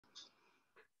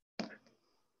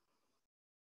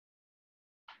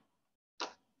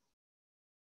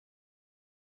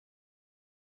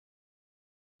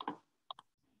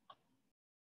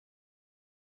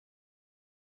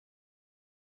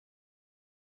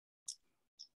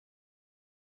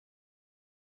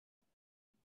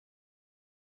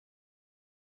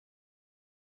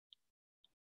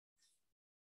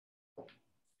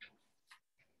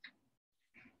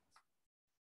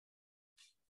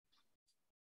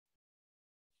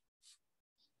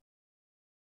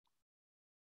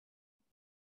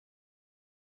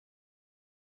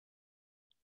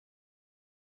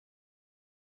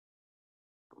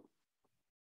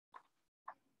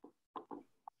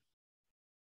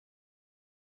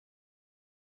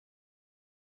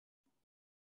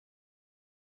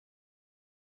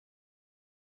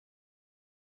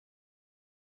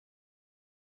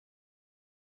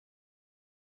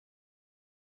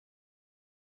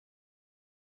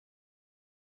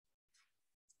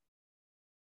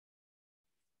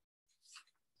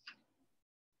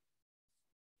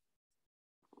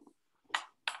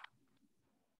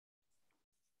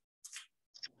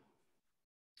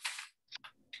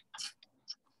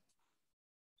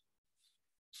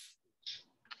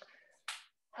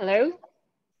Hello,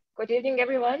 good evening,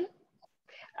 everyone.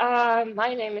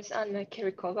 My name is Anna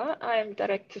Kirikova. I'm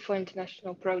Director for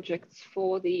International Projects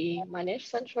for the Manege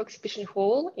Central Exhibition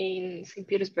Hall in St.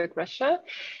 Petersburg, Russia.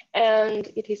 And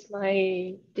it is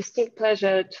my distinct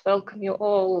pleasure to welcome you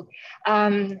all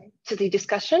to the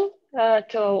discussion,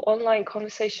 to our online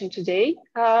conversation today.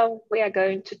 We are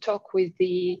going to talk with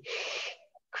the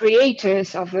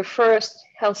creators of the first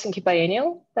Helsinki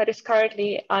Biennial that is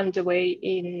currently underway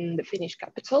in the Finnish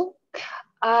capital.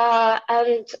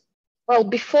 Well,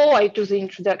 before I do the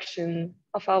introduction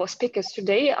of our speakers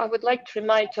today, I would like to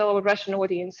remind our Russian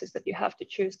audiences that you have to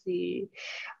choose the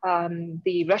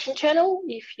Russian channel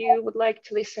if you would like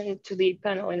to listen to the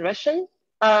panel in Russian.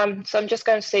 So I'm just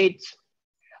going to say it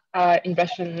in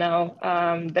Russian now.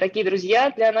 Дорогие друзья,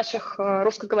 для наших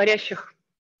русскоговорящих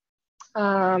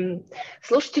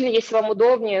слушателей, если вам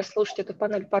удобнее слушать эту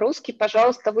панель по-русски,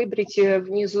 пожалуйста, выберите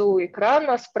внизу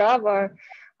экрана справа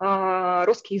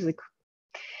русский язык.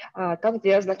 Там,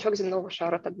 где значок земного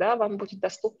шара, тогда вам будет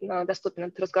доступен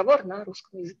этот разговор на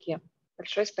русском языке.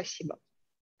 Большое спасибо.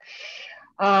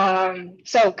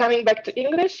 So, coming back to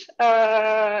English,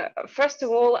 first of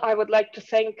all, I would like to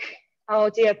thank our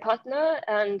dear partner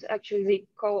and actually the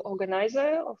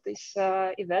co-organizer of this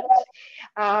event,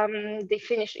 the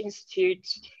Finnish Institute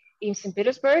in St.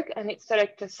 Petersburg and its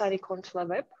director, Sani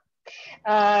Kontula-Webb.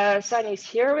 Sani is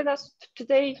here with us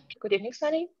today. Good evening,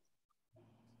 Sani.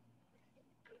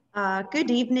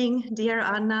 Good evening, dear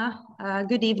Anna.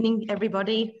 Good evening,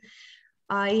 everybody.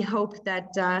 I hope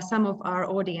that some of our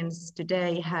audience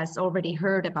today has already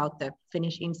heard about the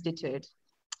Finnish Institute,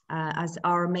 as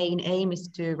our main aim is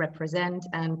to represent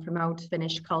and promote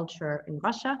Finnish culture in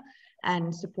Russia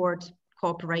and support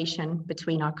cooperation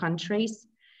between our countries.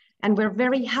 And we're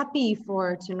very happy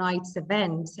for tonight's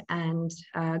event and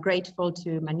grateful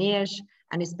to Manege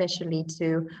and especially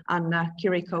to Anna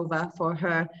Kirikova for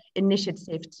her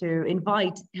initiative to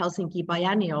invite Helsinki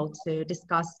Biennial to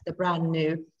discuss the brand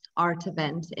new art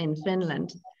event in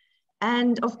Finland.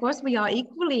 And of course, we are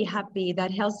equally happy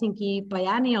that Helsinki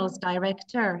Biennial's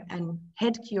director and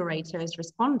head curators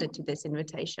responded to this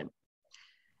invitation.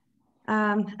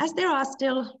 As there are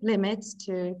still limits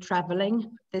to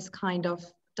traveling, this kind of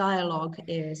dialogue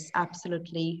is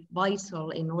absolutely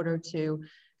vital in order to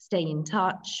stay in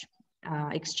touch,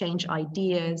 exchange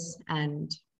ideas,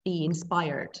 and be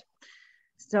inspired.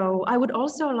 So I would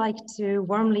also like to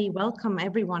warmly welcome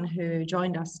everyone who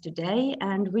joined us today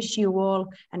and wish you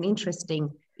all an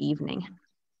interesting evening.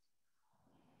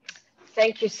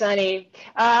 Thank you, Sani.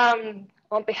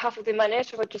 On behalf of the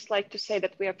Manege, I would just like to say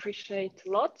that we appreciate a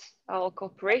lot our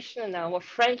cooperation and our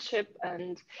friendship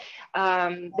and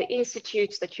the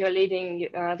institutes that you're leading,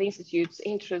 the institute's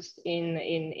interest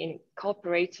in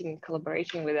collaborating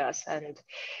with us and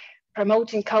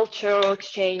promoting cultural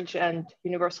exchange and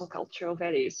universal cultural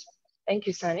values. Thank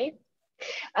you, Sani.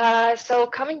 So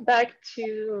coming back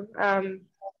to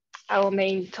our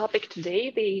main topic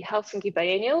today, the Helsinki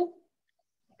Biennial,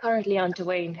 currently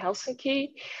underway in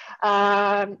Helsinki.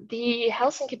 The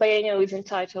Helsinki Biennial is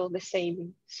entitled The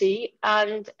Same Sea,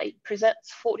 and it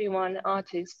presents 41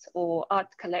 artists or art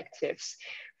collectives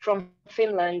from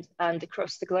Finland and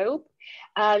across the globe.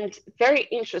 And very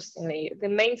interestingly, the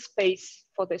main space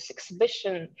for this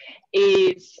exhibition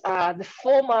is the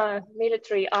former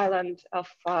military island of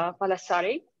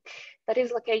Vallisaari that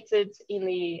is located in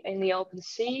the open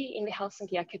sea in the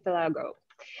Helsinki archipelago.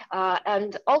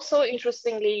 And also,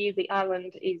 interestingly, the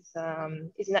island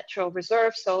is natural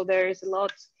reserve, so there is a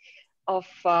lot of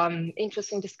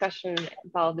interesting discussion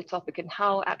about the topic and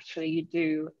how actually you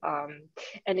do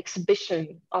an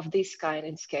exhibition of this kind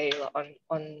and scale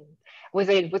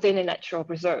within a natural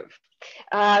reserve.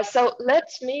 So let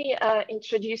me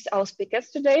introduce our speakers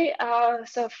today.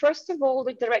 So first of all,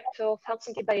 the director of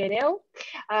Helsinki Biennial,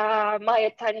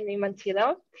 Maija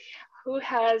Tainimi-Mantila, who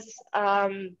has a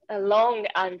long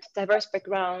and diverse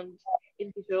background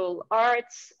in visual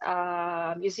arts,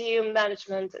 museum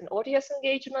management, and audience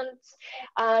engagement.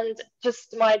 And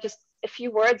just a few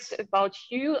words about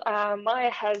you.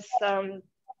 Maija has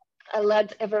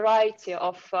led a variety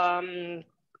of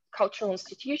cultural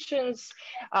institutions.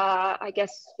 I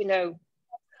guess you know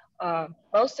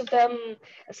most of them,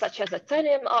 such as the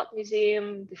Atheneum Art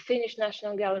Museum, the Finnish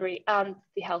National Gallery, and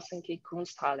the Helsinki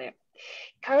Kunsthalle.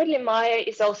 Currently, Maija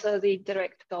is also the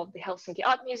director of the Helsinki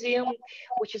Art Museum,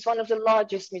 which is one of the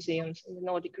largest museums in the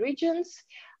Nordic region.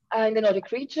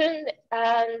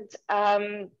 And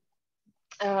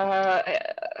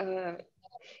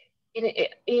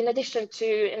in addition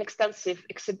to an extensive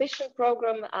exhibition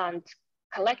program and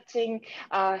collecting,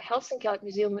 Helsinki Art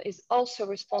Museum is also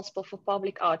responsible for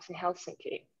public arts in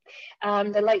Helsinki.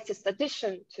 And the latest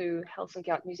addition to Helsinki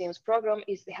Art Museum's program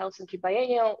is the Helsinki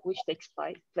Biennial, which takes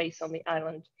place on the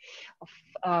island of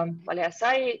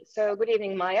Vallisaari. So good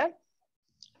evening, Maya.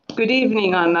 Good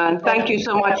evening, Anna, and thank you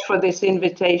so much for this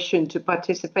invitation to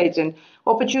participate and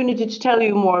opportunity to tell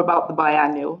you more about the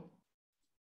biennial.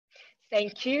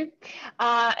 Thank you.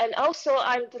 And also,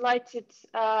 I'm delighted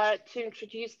to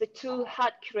introduce the two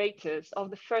head curators of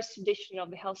the first edition of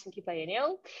the Helsinki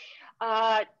Biennial.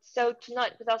 So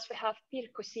tonight with us, we have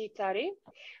Pirkko Siitari,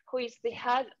 who is the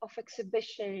head of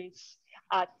exhibitions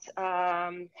at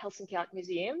Helsinki Art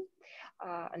Museum.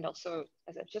 And also,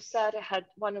 as I just said, I had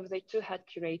one of the two head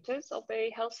curators of the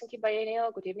Helsinki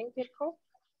Biennial. Good evening, Pirkko.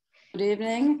 Good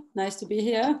evening, nice to be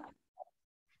here.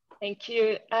 Thank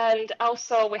you. And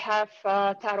also we have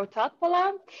Taru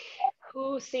Tappala,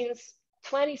 who since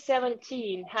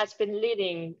 2017 has been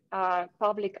leading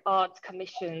public art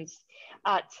commissions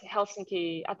at the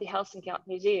Helsinki Art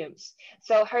Museums.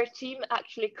 So her team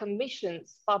actually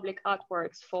commissions public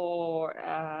artworks for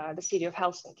the city of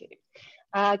Helsinki.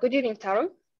 Good evening, Taru.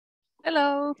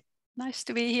 Hello, nice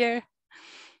to be here.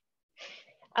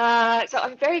 So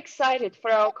I'm very excited for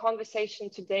our conversation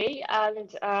today and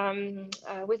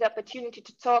with the opportunity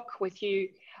to talk with you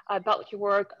about your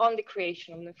work on the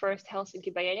creation of the first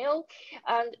Helsinki Biennial.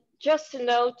 And just a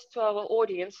note to our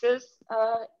audiences,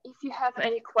 if you have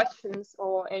any questions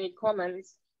or any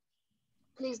comments,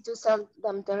 please do send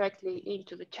them directly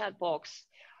into the chat box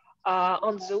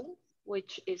on Zoom,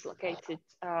 which is located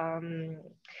on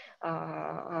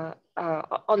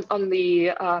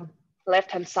the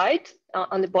left-hand side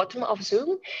on the bottom of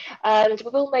Zoom, and we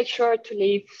will make sure to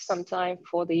leave some time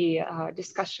for the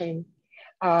discussion,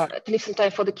 to leave some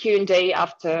time for the Q&A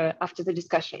after the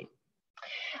discussion.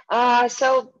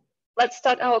 So let's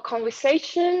start our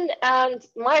conversation, and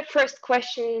my first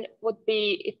question would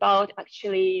be about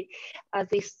actually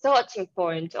the starting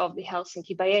point of the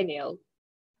Helsinki Biennial.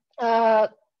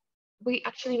 We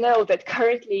actually know that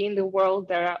currently in the world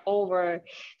there are over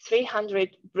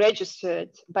 300 registered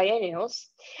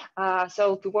biennials.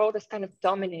 So the world is kind of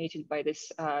dominated by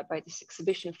this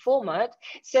exhibition format.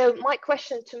 So my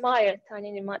question to Maya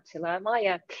Tainini-Mattila,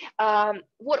 Maya,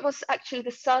 what was actually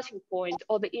the starting point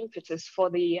or the impetus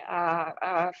for the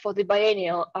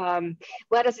biennial?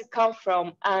 Where does it come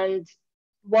from, and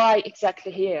why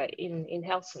exactly here in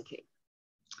Helsinki?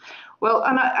 Well,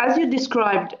 Anna, as you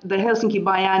described, the Helsinki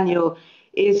Biennial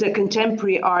is a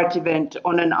contemporary art event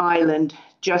on an island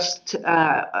just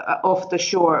off the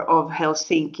shore of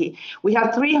Helsinki. We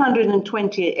have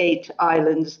 328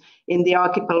 islands in the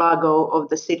archipelago of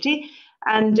the city.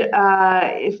 And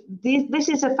this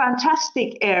is a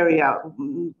fantastic area,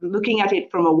 looking at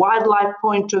it from a wildlife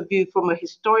point of view, from a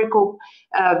historical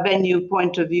venue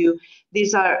point of view.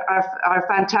 These are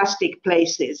fantastic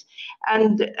places.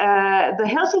 And the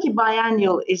Helsinki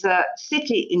Biennial is a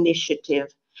city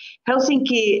initiative.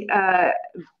 Helsinki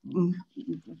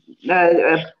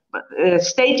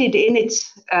stated in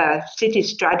its city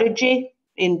strategy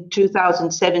in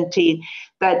 2017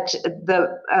 that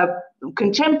the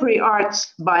contemporary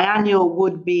arts biennial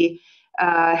would be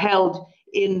held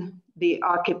in the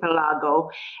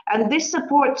archipelago. And this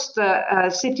supports the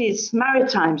city's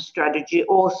maritime strategy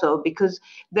also, because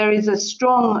there is a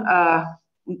strong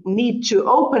need to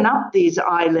open up these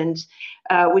islands,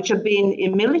 which have been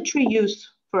in military use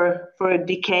for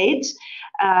decades,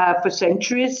 for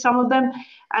centuries, some of them,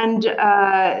 and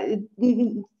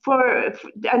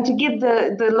to give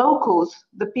the locals,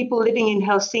 the people living in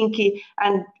Helsinki,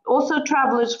 and also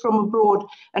travelers from abroad,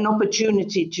 an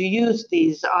opportunity to use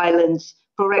these islands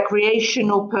for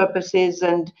recreational purposes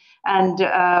and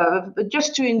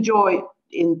just to enjoy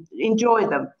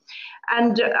them.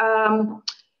 And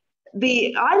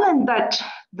the island that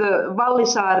the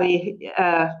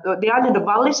island of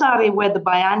Vallisaari, where the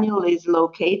biennial is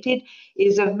located,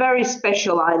 is a very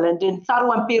special island, and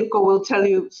Taru and Pirkko will tell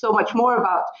you so much more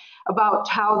about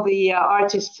how the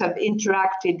artists have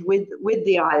interacted with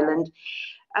the island.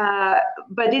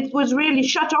 But it was really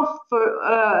shut off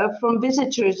from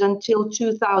visitors until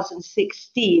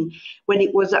 2016, when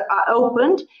it was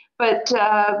opened. But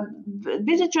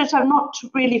visitors have not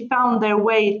really found their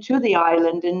way to the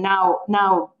island, and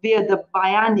now via the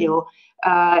biennial,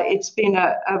 it's been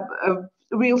a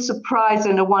real surprise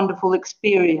and a wonderful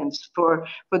experience for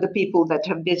the people that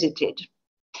have visited.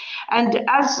 And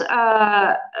as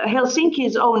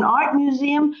Helsinki's own art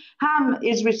museum, HAM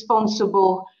is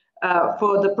responsible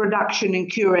for the production and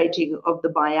curating of the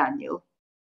biennial.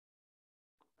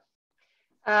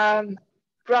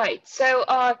 Right. So,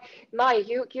 Maya,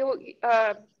 you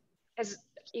as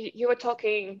you were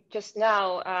talking just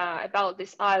now about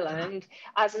this island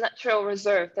as a natural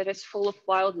reserve that is full of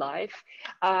wildlife,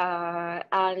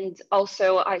 and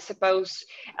also I suppose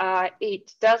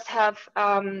it does have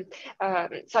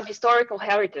some historical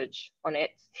heritage on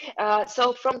it.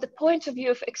 So from the point of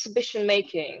view of exhibition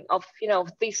making, of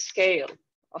this scale,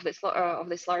 of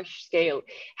this large scale,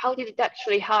 how did it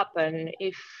actually happen?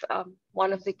 If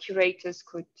one of the curators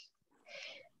could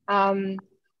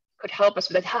help us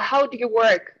with that. How do you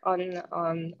work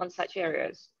on such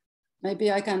areas?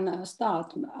 Maybe I can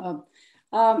start.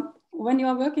 When you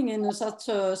are working in such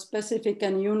a specific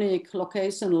and unique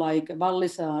location like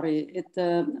Vallisaari, it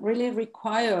really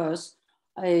requires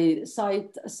a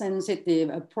site-sensitive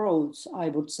approach, I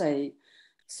would say.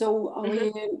 So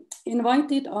we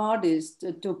invited artists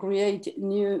to create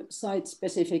new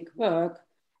site-specific work,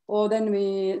 or then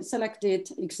we selected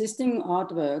existing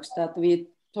artworks that we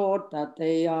thought that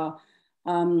they are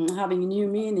having new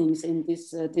meanings in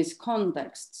this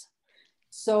context.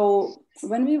 So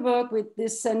when we work with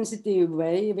this sensitive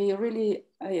way, we really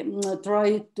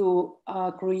try to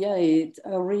create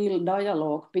a real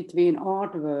dialogue between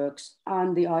artworks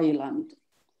and the island.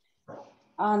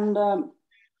 And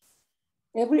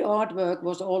every artwork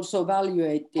was also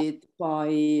evaluated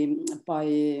by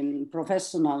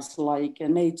professionals like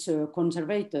nature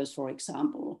conservators, for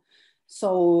example.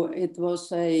 So it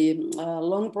was a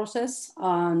long process,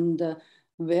 and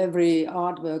every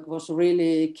artwork was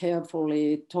really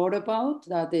carefully thought about,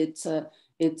 that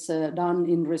it's done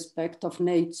in respect of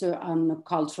nature and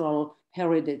cultural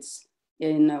heritage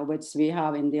in which we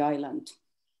have in the island.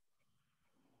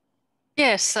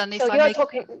 Yes, and if so I you're make...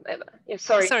 talking.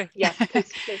 Sorry. Yeah,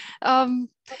 please.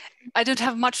 I don't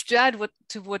have much to add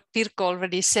to what Pirkko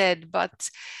already said, but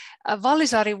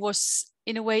Vallisaari was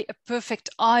in a way a perfect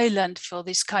island for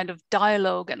this kind of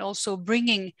dialogue and also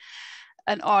bringing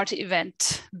an art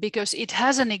event, because it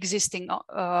has an existing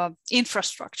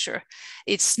infrastructure.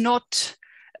 It's not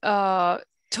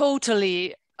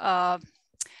totally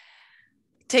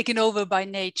taken over by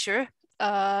nature.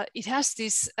 It has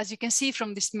this, as you can see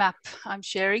from this map I'm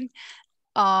sharing,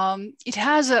 it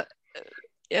has a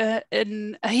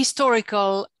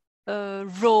historical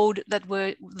road that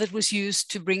was used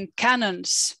to bring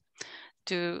cannons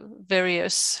to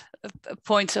various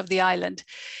points of the island.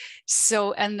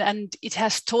 So and it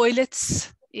has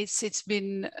toilets.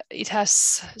 It has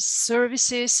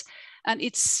services, and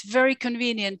it's very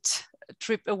convenient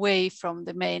trip away from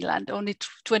the mainland, only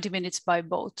 20 minutes by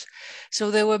boat. So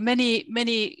there were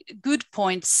many good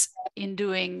points in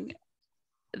doing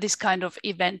this kind of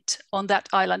event on that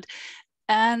island,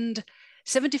 and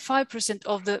 75%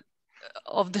 of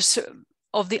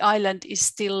the island is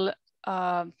still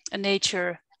a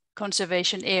nature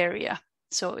conservation area,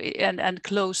 so and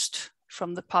closed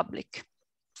from the public.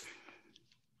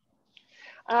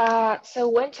 So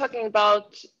when talking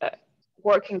about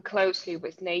working closely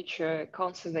with nature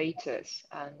conservators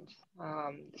and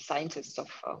the scientists of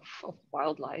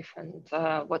wildlife and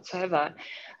whatsoever,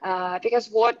 because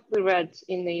what we read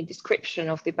in the description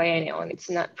of the biennial and its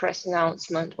press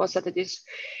announcement was that it is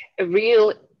a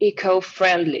real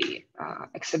eco-friendly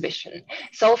exhibition.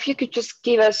 So if you could just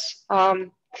give us a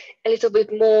little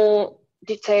bit more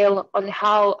detail on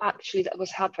how actually that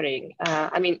was happening.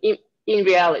 I mean, in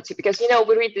reality, because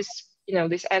we read this,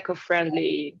 this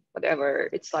eco-friendly whatever.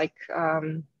 It's like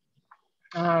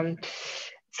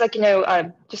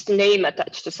just a name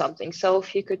attached to something. So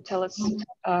if you could tell us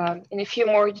in a few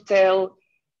more detail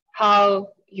how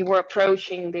you were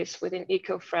approaching this with an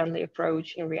eco-friendly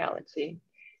approach in reality.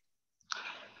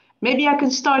 Maybe I can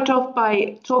start off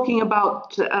by talking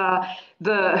about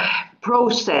the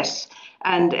process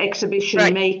and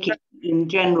exhibition making in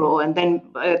general, and then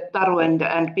Taru and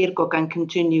Pirkko can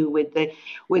continue with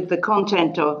the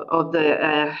content of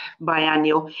the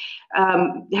biennial.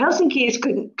 Helsinki is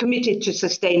committed to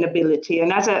sustainability,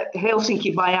 and as a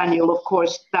Helsinki Biennial, of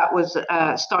course, that was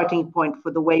a starting point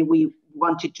for the way we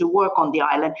wanted to work on the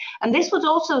island. And this was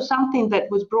also something that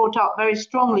was brought up very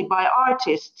strongly by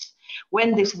artists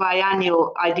when this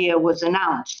biennial idea was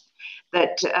announced,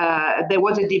 that there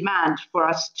was a demand for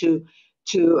us to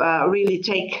really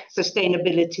take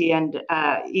sustainability and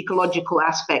ecological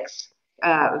aspects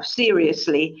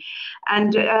seriously.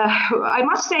 And I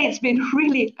must say it's been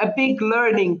really a big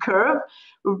learning curve,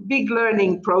 big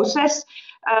learning process.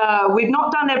 We've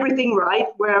not done everything right.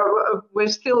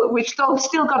 We've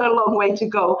still got a long way to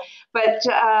go, but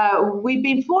we've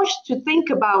been forced to think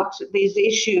about these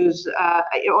issues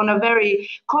on a very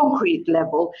concrete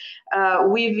level.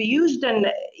 We've used an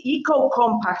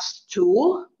eco-compass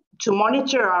tool to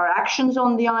monitor our actions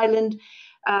on the island.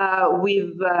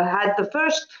 We've had the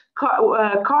first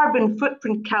carbon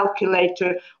footprint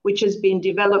calculator, which has been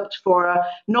developed for a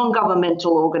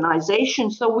non-governmental organization.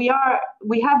 So we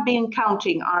have been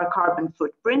counting our carbon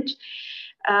footprint.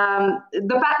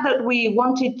 The fact that we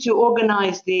wanted to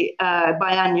organize the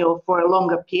biennial for a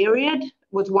longer period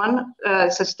was one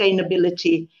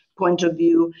sustainability point of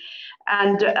view,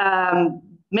 and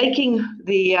making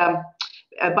the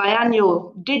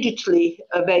biennial digitally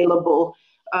available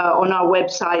on our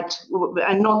website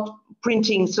and not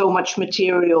printing so much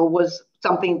material was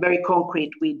something very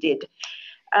concrete we did.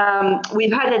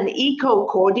 We've had an eco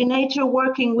coordinator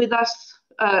working with us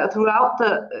throughout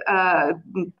the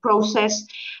process,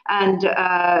 and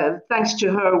thanks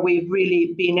to her, we've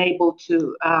really been able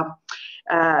to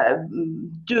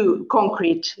do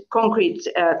concrete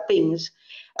things.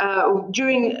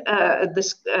 During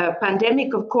this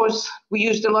pandemic, of course, we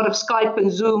used a lot of Skype and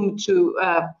Zoom to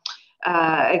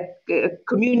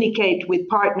communicate with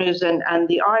partners and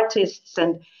the artists,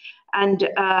 and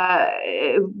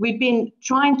we've been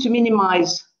trying to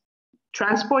minimize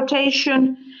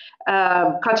transportation,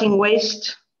 cutting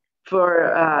waste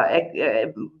for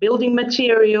building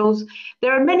materials.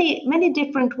 There are many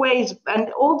different ways,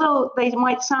 and although they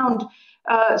might sound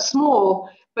small,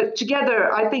 but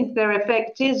together I think their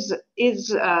effect can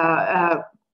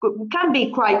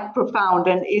be quite profound,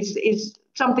 and is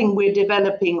something we're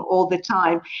developing all the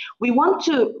time. We want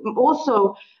to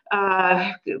also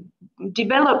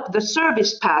develop the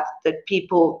service path that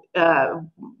people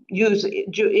use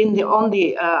on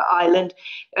the island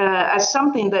as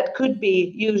something that could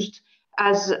be used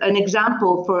as an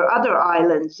example for other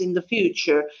islands in the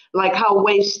future, like how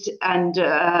waste and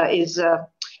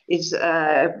is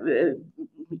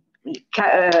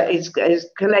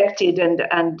collected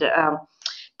and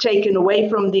taken away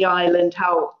from the island,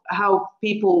 how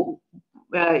people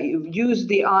use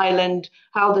the island,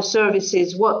 how the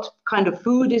services, what kind of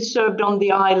food is served on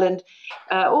the island.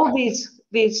 All these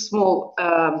small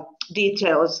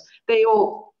details, they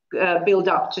all build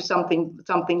up to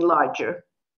something larger.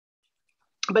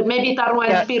 But maybe Taru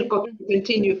and Pirkko can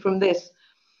continue from this.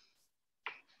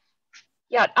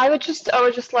 Yeah, I would just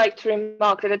like to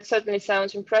remark that it certainly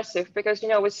sounds impressive, because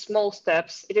with small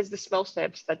steps, it is the small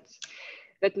steps that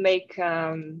make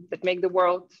the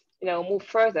world move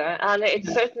further. And it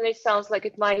certainly sounds like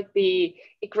it might be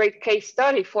a great case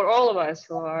study for all of us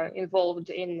who are involved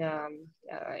in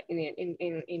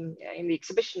the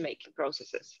exhibition making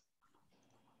processes.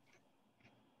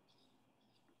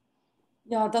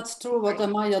 Yeah, that's true what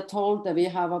Maija told. We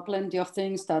have plenty of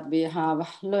things that we have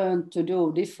learned to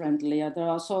do differently. There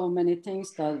are so many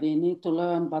things that we need to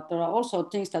learn, but there are also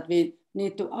things that we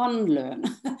need to unlearn.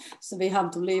 So we have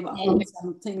to leave out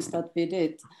some things that we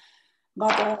did.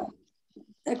 But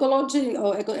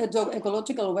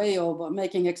ecological way of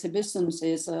making exhibitions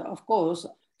is, of course,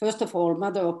 first of all,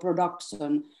 matter of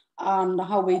production and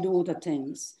how we do the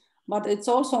things. But it's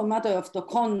also a matter of the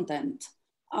content.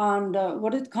 And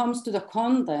when it comes to the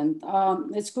content,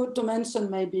 it's good to mention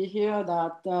maybe here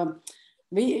that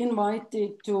we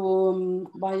invited to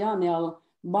Biennial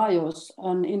BIOS,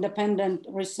 an independent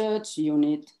research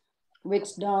unit,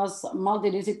 which does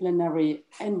multidisciplinary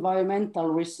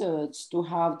environmental research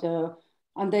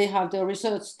and they have the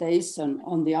research station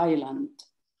on the island.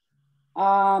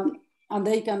 And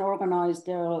they can organize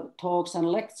their talks and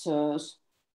lectures,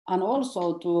 and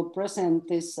also to present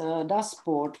this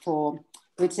dashboard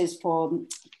which is for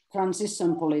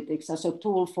transition politics as a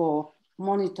tool for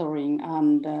monitoring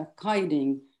and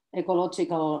guiding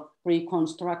ecological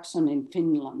reconstruction in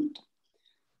Finland.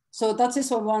 So that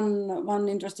is one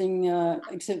interesting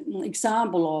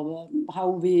example of how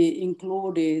we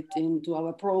included into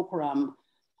our program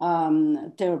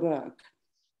their work.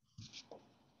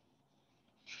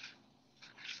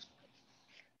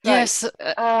 Yes,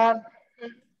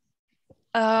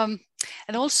 and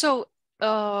also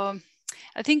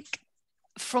I think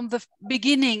from the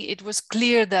beginning it was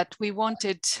clear that we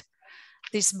wanted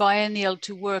this biennial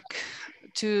to work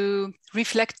to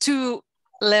reflect two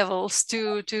levels,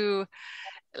 to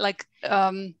like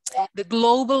the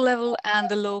global level and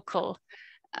the local.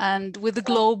 And with the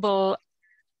global,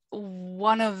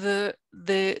 one of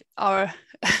our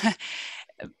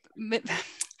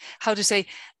how to say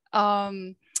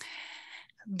the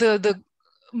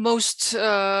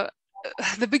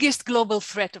biggest global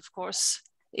threat, of course,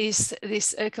 is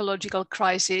this ecological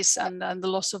crisis and the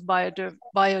loss of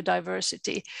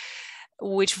biodiversity,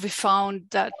 which we found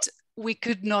that we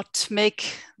could not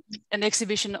make an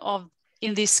exhibition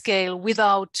in this scale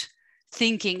without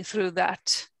thinking through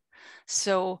that.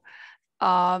 So,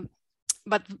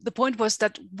 but the point was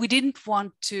that we didn't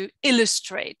want to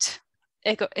illustrate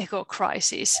eco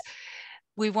crisis.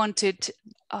 we wanted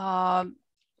to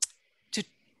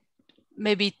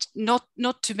maybe not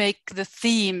to make the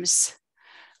themes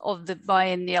of the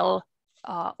biennial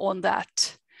on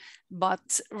that,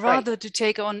 but rather to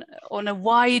take on a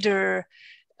wider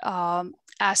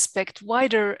aspect,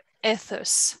 wider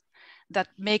ethos that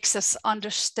makes us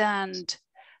understand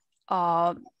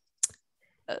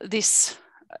this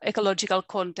ecological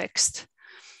context.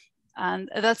 And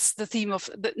that's the theme of,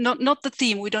 not the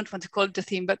theme, we don't want to call it the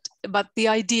theme, but the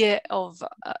idea of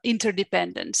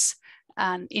interdependence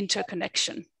and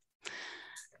interconnection.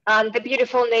 And the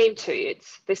beautiful name to it,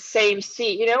 the same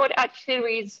sea. You know, it actually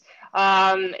reads,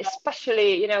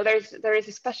 especially, you know, there is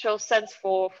a special sense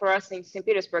for us in St.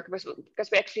 Petersburg because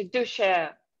we actually do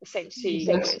share the same sea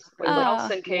with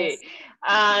Helsinki. Yes.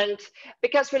 And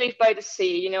because we live by the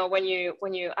sea, you know, when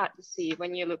you're at the sea,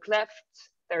 when you look left,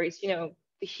 there is, you know,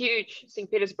 the huge St.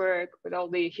 Petersburg with all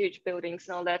the huge buildings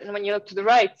and all that. And when you look to the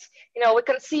right, you know, we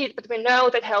can see it, but we know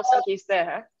that Helsinki is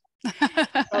there.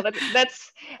 So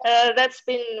that's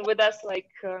been with us like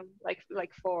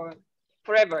for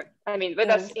forever. I mean, with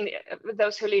us, with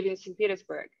those who live in St.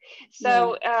 Petersburg.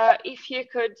 So if you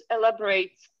could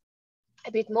elaborate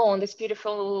a bit more on this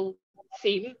beautiful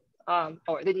theme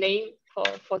or the name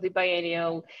for the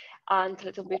biennial, and a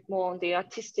little bit more on the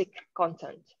artistic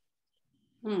content.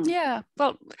 Yeah,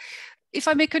 well, if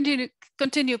I may continue,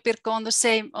 Pirkko,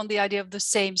 on the idea of the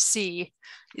same sea.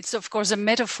 It's of course a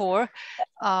metaphor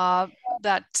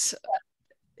that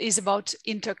is about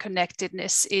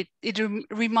interconnectedness. It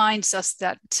reminds us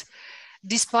that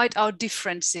despite our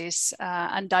differences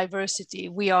and diversity,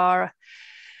 we are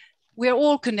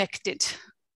all connected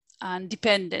and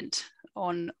dependent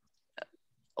on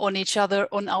each other,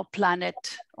 on our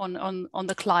planet, on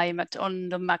the climate, on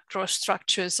the macro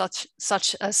structures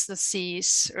such as the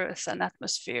seas, earth and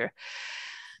atmosphere,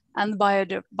 and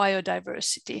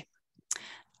biodiversity.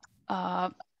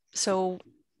 So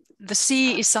the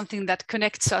sea is something that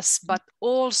connects us, but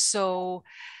also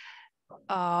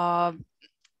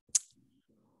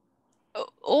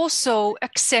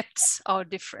accepts our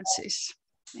differences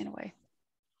in a way.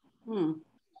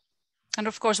 And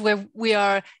of course, we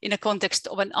are in a context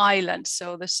of an island,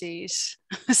 so the sea is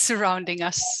surrounding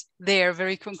us there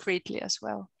very concretely as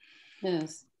well.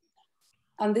 Yes.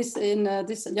 And this in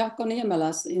this Jaakko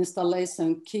Niemelä's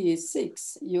installation Key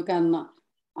 6, you can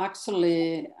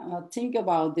actually think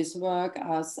about this work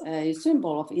as a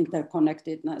symbol of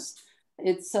interconnectedness.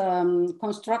 It's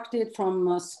constructed from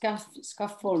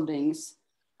scaffoldings,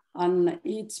 and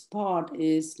each part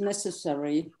is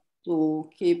necessary to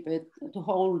keep it, to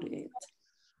hold it.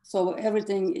 So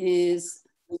everything is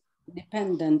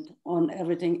dependent on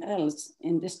everything else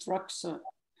in the structure.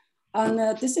 And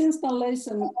this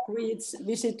installation greets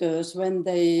visitors when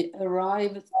they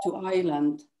arrive to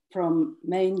island from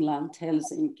mainland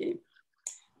Helsinki.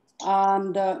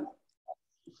 And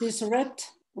this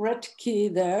red key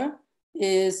there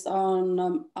is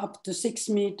on up to 6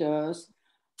 meters,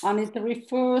 and it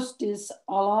refers to this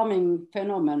alarming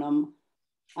phenomenon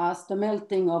as the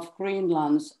melting of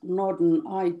Greenland's northern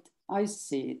ice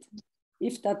sheet.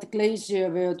 If that glacier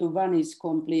were to vanish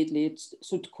completely, it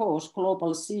should cause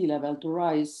global sea level to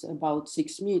rise about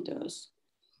 6 meters.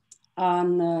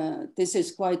 And this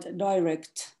is quite a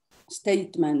direct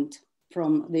statement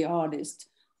from the artist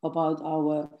about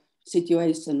our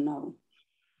situation now.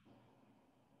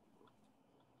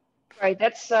 Right,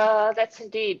 that's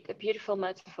indeed a beautiful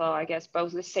metaphor, I guess,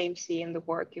 both the same sea and the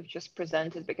work you've just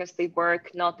presented, because they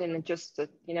work not in just a,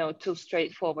 you know, too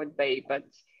straightforward way, but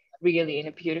really in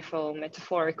a beautiful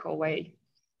metaphorical way.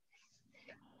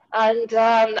 And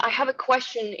I have a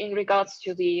question in regards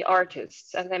to the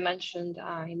artists. As I mentioned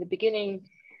in the beginning,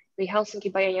 the Helsinki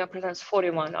Biennial presents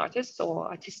 41 artists or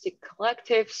artistic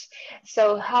collectives.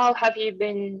 So how have you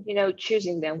been, you know,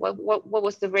 choosing them? What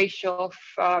was the ratio of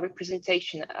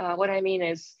representation? What I mean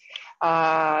is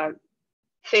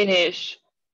Finnish,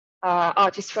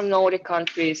 artists from Nordic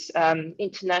countries,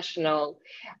 international.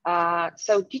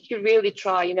 So did you really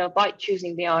try, you know, by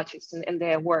choosing the artists and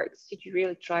their works, did you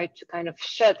really try to kind of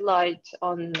shed light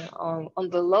on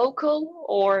the local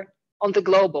or on the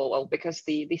global? Well, because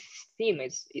the theme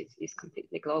is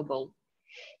completely global.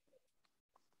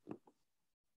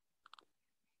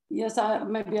 Yes,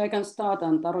 maybe I can start,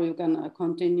 and Taru, you can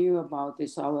continue about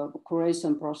this, our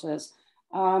curation process.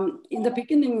 In the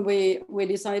beginning, we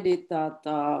decided that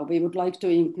we would like to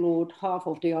include half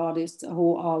of the artists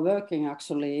who are working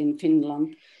actually in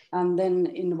Finland, and then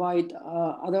invite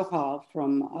other half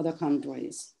from other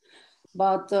countries.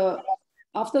 But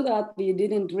after that, we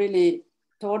didn't really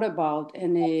thought about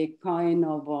any kind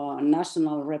of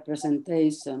national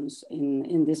representations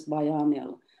in this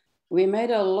biennial. we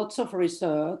made a lots of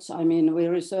research. I mean, we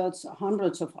researched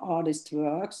hundreds of artists'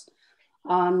 works,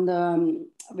 and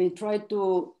we tried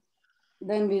to.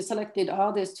 Then we selected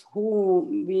artists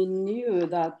who we knew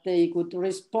that they could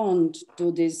respond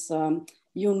to this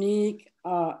unique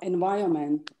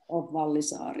environment of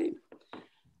Vallisaari.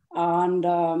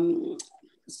 And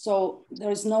so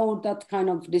there is no that kind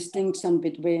of distinction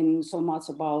between so much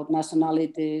about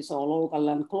nationalities or local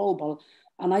and global.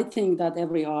 And I think that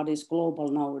every art is global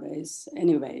nowadays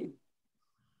anyway.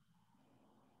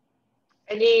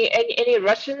 Any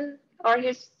Russian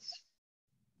artists?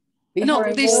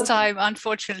 Not this time,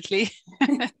 unfortunately.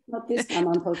 Not this time,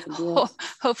 unfortunately. Yes.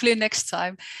 Hopefully next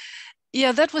time.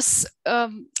 Yeah, that was,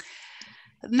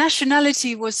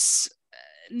 nationality was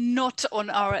not on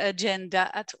our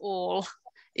agenda at all,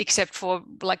 except for,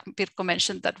 like Pirkko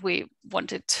mentioned, that we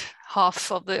wanted half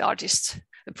of the artists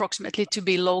approximately to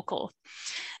be local.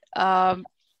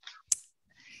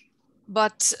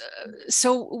 But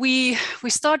so we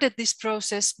started this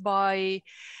process by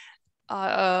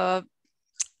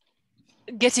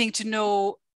getting to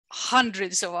know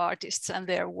hundreds of artists and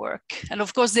their work. And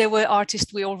of course, there were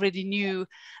artists we already knew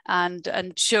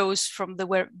and chose from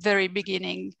the very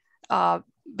beginning,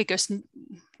 because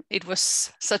it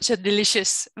was such a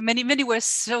delicious, many were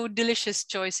so delicious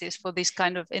choices for this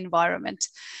kind of environment.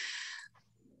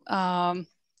 But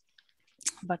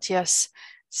yes,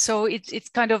 so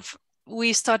it kind of,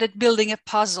 we started building a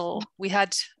puzzle. We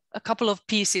had a couple of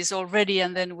pieces already,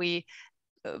 and then we,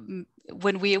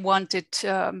 when we wanted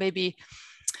maybe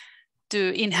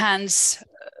to enhance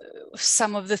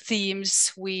some of the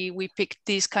themes, we picked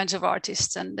these kinds of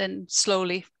artists, and then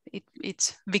slowly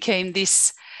it became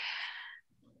this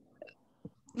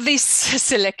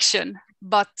selection.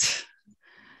 But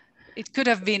it could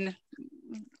have been,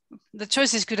 the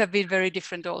choices could have been very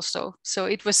different also. So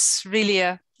it was really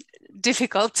a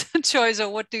difficult choice. Or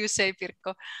what do you say,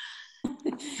 Pirkko?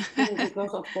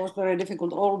 Because of course very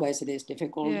difficult, always it is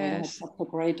difficult. Yes. We had such a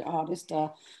great artist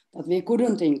that we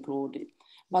couldn't include.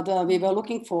 But we were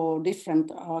looking for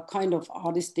different kind of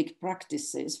artistic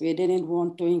practices. We didn't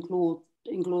want to include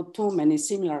too many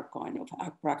similar kind of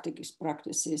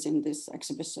practices in this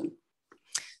exhibition.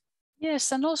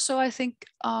 Yes, and also I think,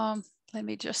 let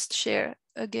me just share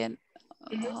again.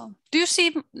 Do you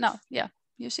see now? Yeah,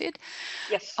 you see it?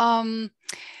 Yes.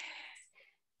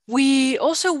 We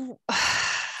also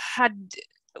had,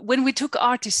 when we took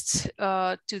artists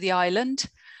to the island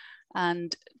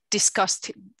and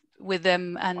discussed with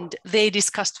them, and they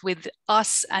discussed with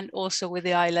us and also with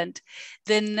the island,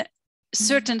 then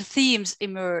certain themes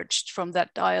emerged from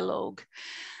that dialogue.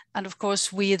 And of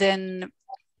course, we then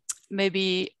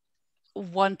maybe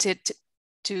wanted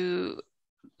to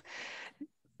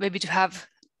have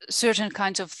certain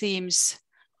kinds of themes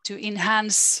to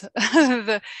enhance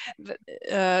how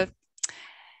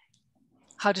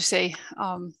to say,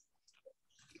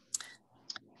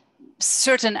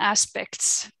 certain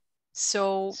aspects.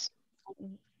 So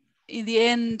in the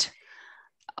end,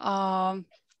 out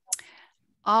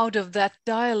of that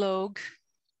dialogue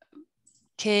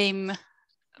came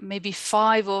maybe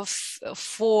 5 or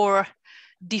 4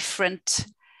 different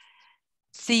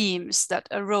themes that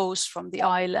arose from the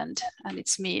island and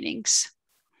its meanings.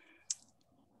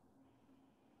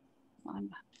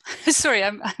 Sorry,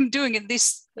 I'm doing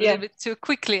this a little bit too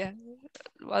quickly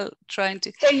while trying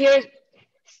to.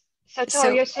 So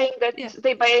you're saying that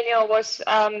the biennial was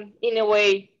in a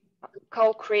way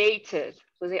co-created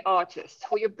with the artists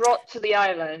who you brought to the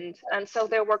island, and so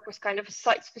their work was kind of a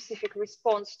site-specific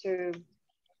response to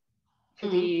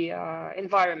the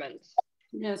environment.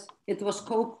 Yes, it was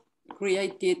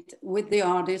co-created with the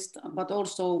artist, but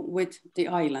also with the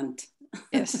island.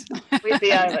 Yes, with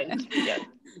the island. Yeah.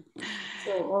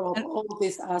 So all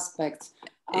these aspects.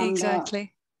 And,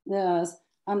 exactly. Yes,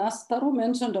 and as Taru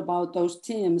mentioned about those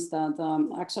themes, that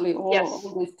actually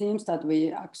all these themes that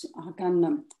we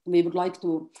would like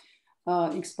to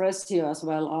express here as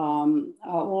well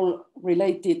are all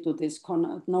related to this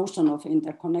notion of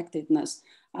interconnectedness,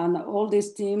 and all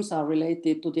these themes are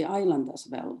related to the island as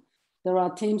well. There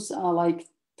are themes like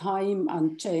time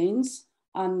and change,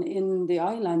 and in the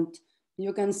island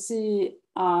you can see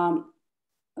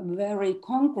very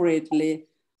concretely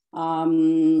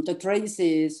the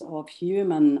traces of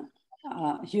human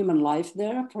life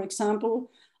there, for example,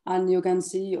 and you can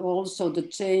see also the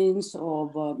change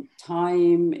of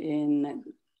time in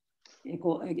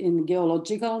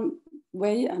geological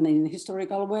way and in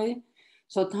historical way.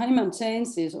 So time and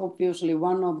change is obviously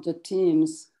one of the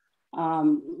themes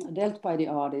dealt by the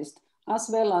artist, as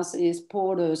well as is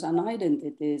borders and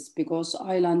identities, because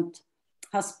island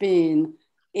has been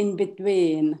in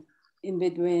between in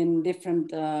between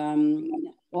different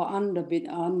or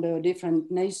under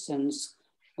different nations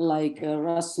like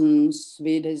Russian,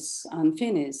 Swedish, and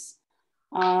Finnish.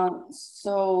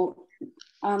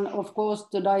 And of course,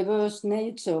 the diverse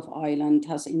nature of island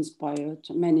has inspired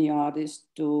many artists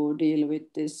to deal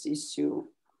with this issue.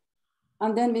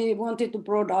 And then we wanted to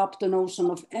broaden up the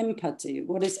notion of empathy.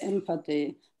 What is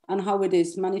empathy and how it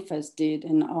is manifested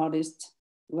in artists'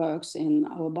 works in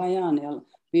our biennial.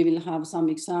 We will have some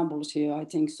examples here, I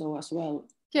think so as well.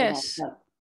 Yes.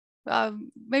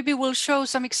 Maybe we'll show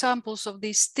some examples of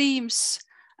these themes.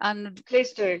 And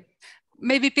please do.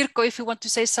 Maybe Pirkko, if you want to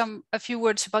say a few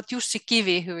words about Jussi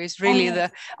Kivi, who is really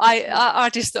the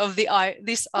artist of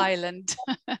this island.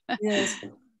 Yes,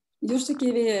 Jussi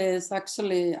Kivi is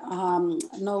actually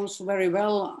knows very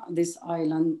well this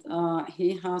island.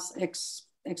 He has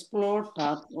explored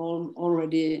that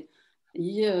already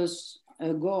years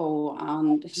ago,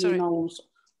 and he knows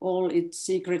all its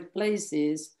secret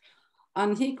places.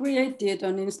 And he created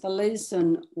an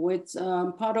installation which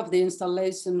part of the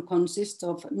installation consists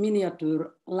of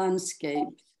miniature landscape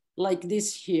like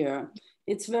this here.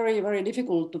 It's very, very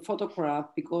difficult to photograph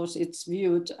because it's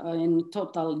viewed in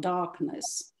total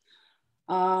darkness.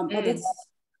 But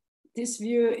this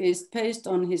view is based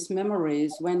on his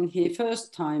memories when he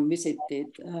first time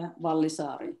visited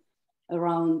Vallisaari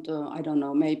around, I don't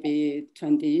know, maybe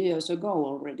 20 years ago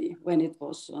already, when it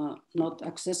was not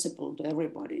accessible to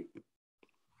everybody.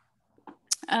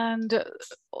 And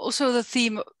also the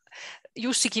theme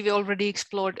Jussi Kivi already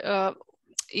explored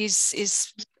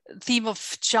is theme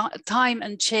of time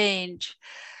and change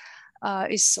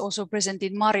is also present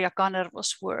in Marja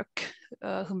Kanerva's work,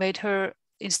 who made her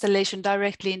installation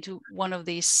directly into one of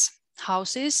these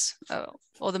houses,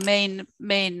 or the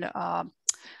main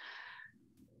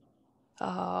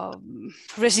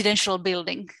residential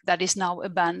building that is now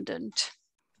abandoned.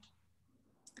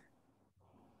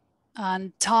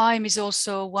 And time is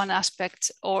also one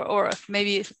aspect, or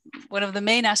maybe one of the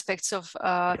main aspects of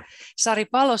Sari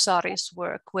Palosaari's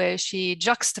work, where she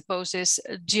juxtaposes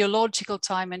geological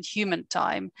time and human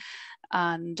time,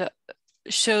 and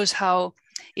shows how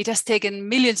it has taken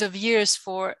millions of years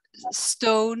for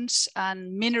stones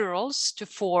and minerals to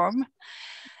form,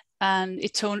 and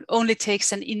it only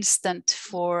takes an instant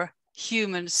for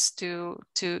humans to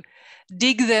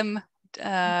dig them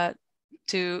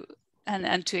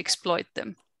and to exploit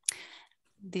them.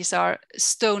 These are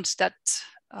stones that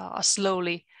are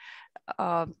slowly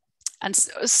and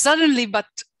suddenly, but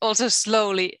also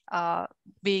slowly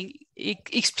being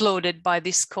exploded by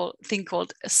this thing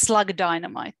called slug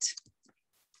dynamite.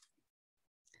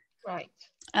 Right.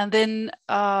 And then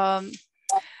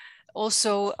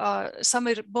also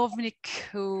Samir Bovnik,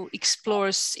 who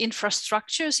explores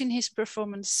infrastructures in his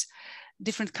performance,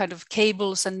 different kind of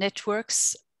cables and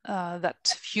networks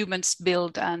that humans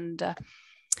build, and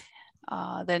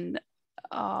then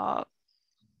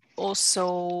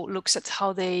also looks at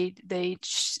how they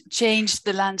change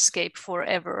the landscape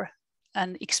forever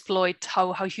and exploit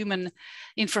how human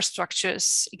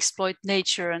infrastructures exploit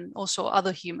nature and also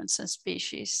other humans and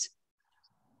species.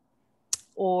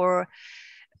 Or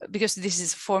because this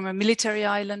is a former military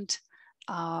island,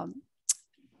 Baranka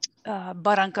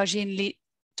Jinli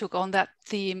took on that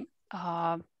theme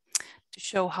to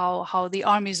show how the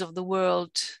armies of the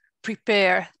world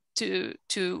prepare to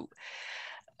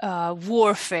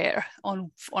warfare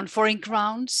on foreign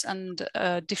grounds and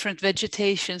different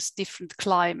vegetations, different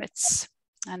climates.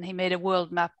 And he made a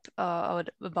world map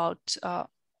about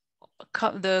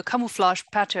the camouflage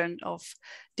pattern of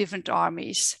different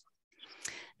armies,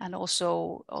 and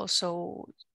also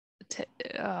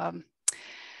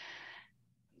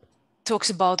talks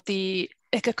about the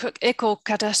eco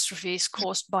catastrophes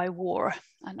caused by war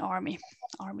and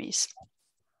armies.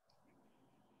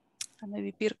 And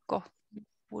maybe Pirkko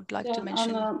would like to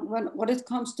mention. When it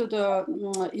comes to the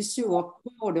issue of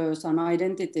borders and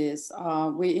identities,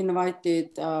 we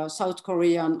invited South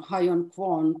Korean Hyeon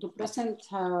Kwon to present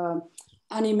her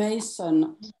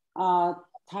animation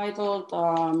titled,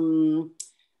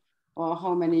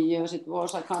 how many years it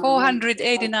was? I can't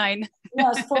 489. remember.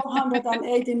 Yes,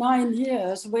 489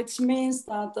 years, which means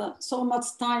that so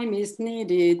much time is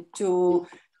needed to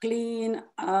clean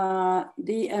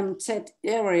DMZ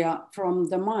area from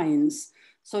the mines.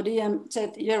 So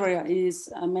DMZ area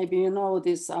is, maybe you know,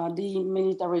 this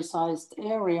demilitarized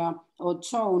area or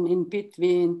zone in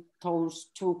between those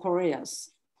two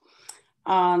Koreas.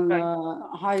 And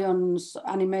Hyeon's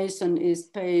animation is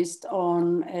based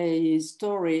on a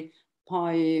story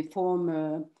by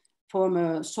former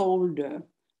soldier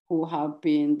who have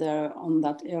been there on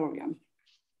that area.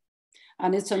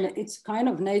 And it's kind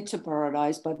of nature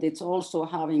paradise, but it's also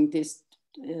having this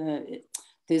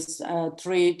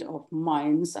trade of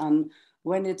minds. And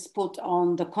when it's put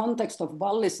on the context of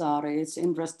Vallisaari, it's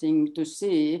interesting to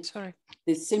see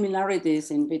the similarities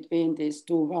in between these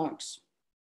two works.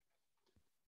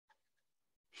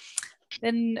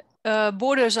 Then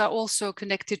borders are also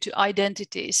connected to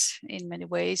identities in many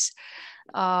ways.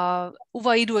 Uva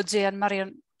Iduodze and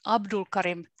Marian Abdul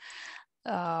Karim,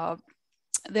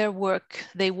 their work,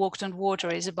 They Walked on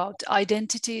Water, is about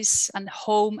identities and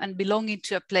home and belonging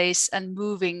to a place and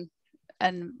moving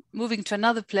to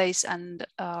another place and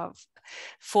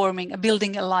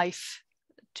building a life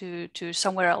to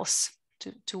somewhere else,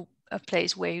 to a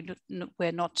place where you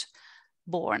were not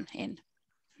born in.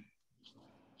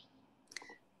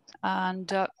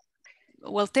 And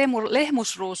well, Teemu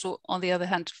Lehmusruusu, on the other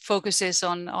hand, focuses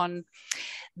on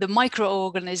the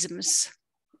microorganisms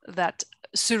that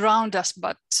surround us,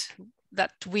 but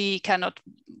that we cannot,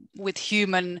 with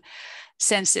human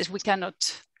senses, we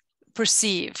cannot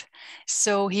perceive.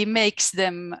 So he makes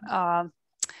them,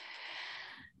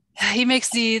 he makes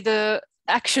the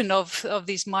action of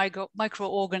these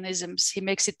microorganisms, he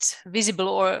makes it visible,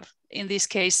 or in this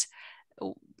case,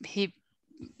 he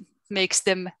makes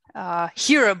them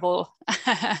hearable.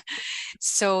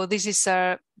 So this is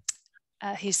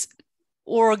his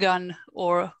organ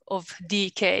of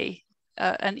decay,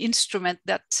 an instrument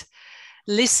that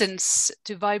listens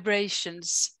to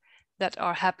vibrations that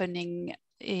are happening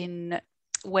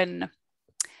when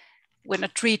a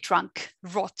tree trunk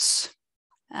rots,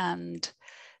 and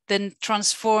then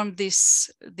transform these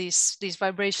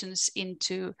vibrations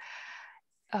into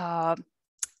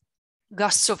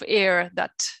gusts of air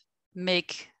that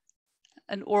make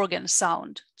an organ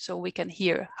sound, so we can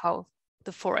hear how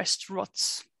the forest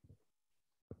rots.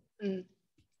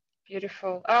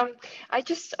 Beautiful. I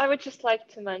would just like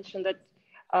to mention that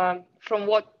from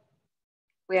what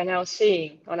we are now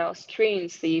seeing on our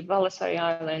screens, the Vallisaari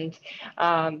Island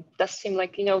does seem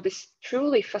like, this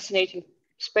truly fascinating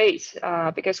space,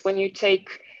 because when you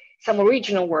take some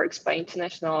original works by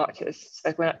international artists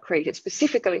that were not created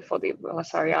specifically for the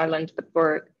Vallisaari Island, but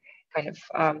were kind of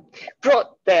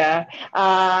brought there.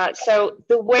 So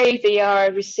the way they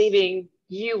are receiving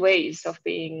new ways of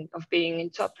being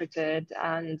interpreted,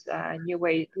 and new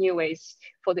ways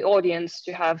for the audience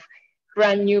to have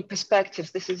brand new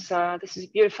perspectives. This is a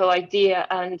beautiful idea,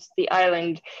 and the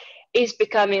island is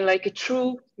becoming like a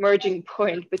true merging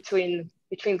point between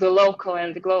the local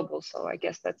and the global. So I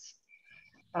guess that's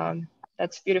a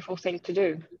beautiful thing to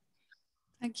do.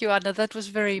 Thank you, Anna. That was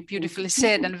very beautifully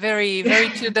said and very, very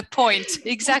to the point.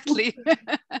 Exactly.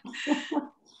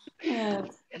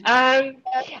 I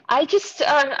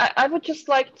would just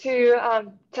like to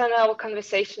turn our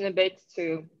conversation a bit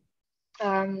to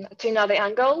another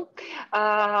angle,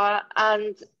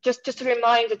 and just a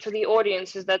reminder to the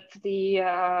audience is that the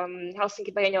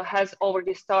Helsinki Biennial has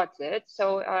already started.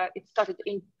 So it started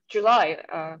in July.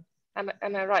 Am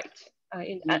I right?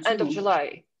 End of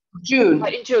July. June.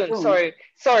 In June. Sorry.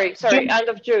 June. End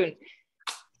of June.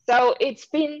 So it's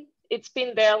been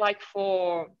there like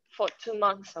for 2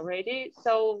 months already.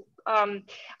 So I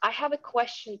have a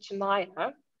question to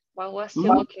Maija while we're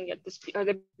still looking at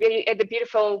the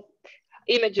beautiful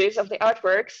images of the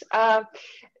artworks.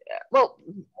 Well,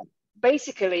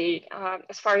 basically,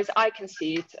 as far as I can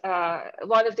see it,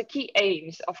 one of the key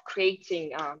aims of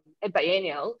creating a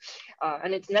biennial,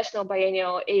 an international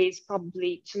biennial, is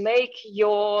probably to make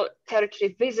your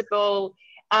territory visible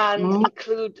and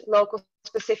include local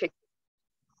specific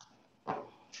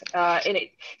in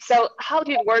it. So how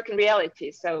did it work in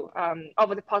reality? So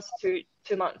over the past two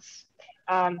months,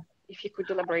 if you could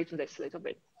elaborate on this a little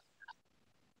bit.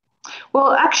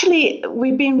 Well, actually,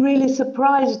 we've been really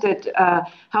surprised at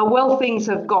how well things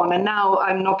have gone. And now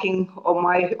I'm knocking on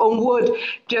my own wood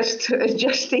just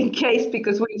in case,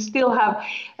 because we still have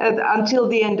until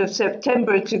the end of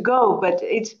September to go. But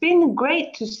it's been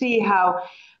great to see how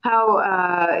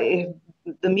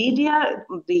the media,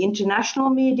 the international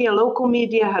media, local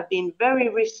media have been very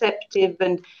receptive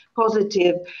and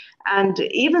positive. And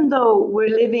even though we're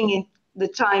living in the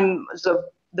times of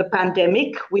the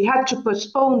pandemic, we had to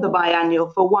postpone the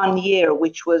biennial for 1 year,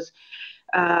 which was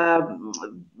a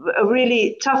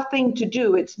really tough thing to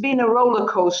do. It's been a roller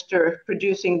coaster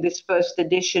producing this first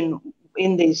edition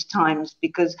in these times,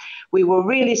 because we were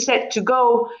really set to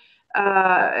go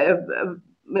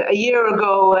a year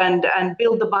ago and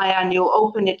build the biennial,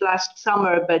 open it last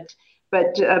summer, but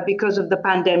because of the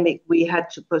pandemic, we had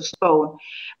to postpone.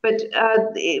 But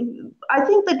I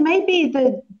think that maybe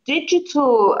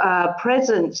digital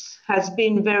presence has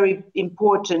been very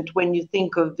important when you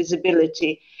think of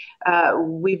visibility.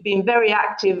 We've been very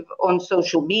active on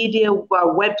social media.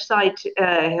 Our website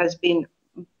has been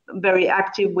very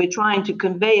active. We're trying to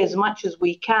convey as much as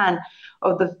we can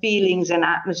of the feelings and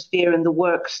atmosphere and the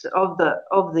works of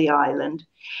the island.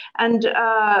 And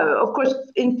of course,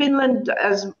 in Finland,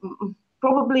 as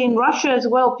probably in Russia as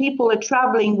well, people are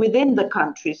traveling within the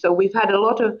country. So we've had a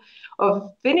lot of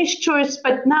Finnish tourists,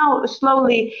 but now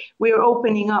slowly we're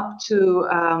opening up to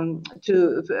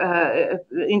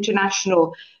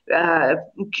international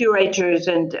curators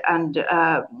and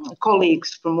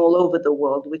colleagues from all over the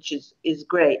world, which is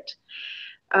great.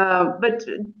 But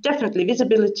definitely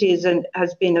visibility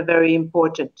has been a very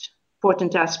important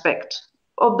aspect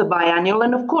of the biennial.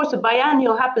 And of course, the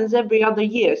biennial happens every other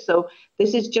year. So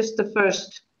this is just the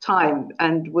first time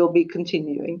and will be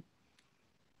continuing.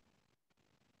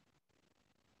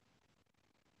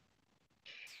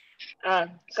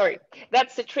 Sorry,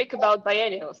 that's the trick about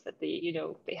biennials, that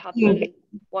they happen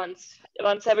once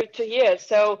every 2 years.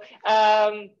 So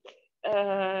the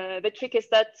trick is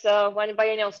that when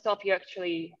biennials stop, you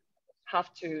actually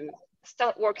have to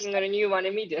start working on a new one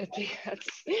immediately.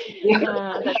 That's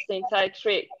the entire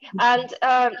trick. And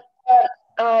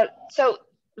so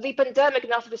the pandemic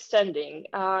notwithstanding,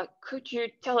 could you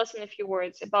tell us in a few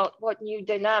words about what new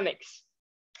dynamics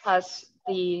has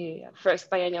the first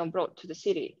biennial brought to the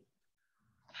city?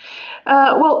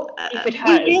 Well, if it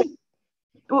has.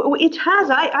 It has.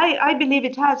 I believe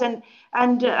it has, and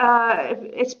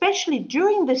especially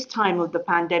during this time of the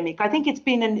pandemic, I think it's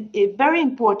been a very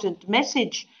important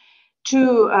message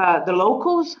to the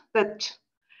locals that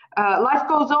life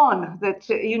goes on. That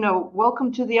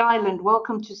welcome to the island,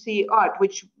 welcome to see art,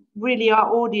 which really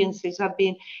our audiences have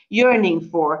been yearning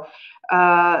for.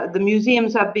 The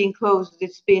museums have been closed.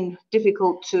 It's been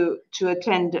difficult to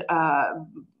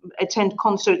attend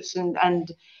concerts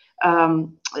and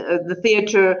the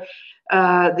theatre,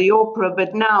 the opera.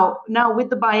 But now with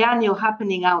the biennial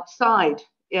happening outside,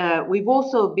 we've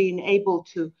also been able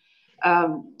to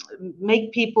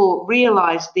make people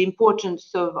realize the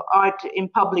importance of art in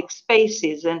public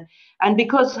spaces. And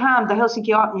because HAM, the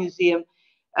Helsinki Art Museum,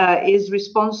 is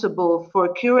responsible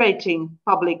for curating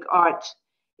public art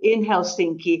in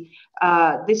Helsinki,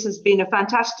 this has been a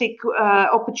fantastic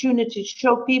opportunity to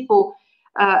show people.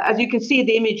 As you can see,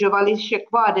 the image of Alicia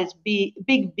Kvade's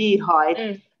big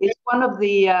beehive is one of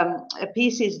the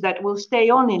pieces that will stay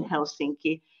on in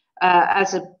Helsinki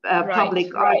as a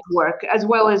public artwork, as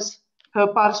well as her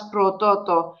Pars pro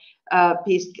Toto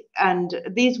piece. And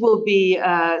these will be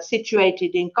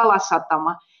situated in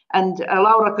Kalasatama, and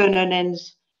Laura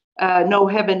Könönen's No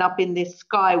Heaven Up in the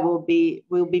Sky will be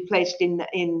placed in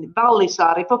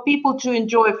Vallisaari for people to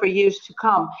enjoy for years to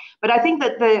come. But I think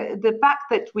that the fact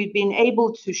that we've been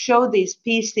able to show these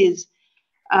pieces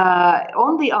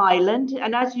on the island,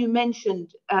 and as you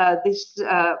mentioned, this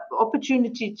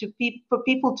opportunity for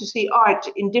people to see art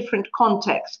in different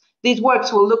contexts. These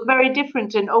works will look very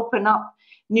different and open up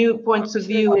new points of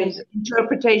view and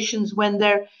interpretations when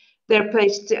they're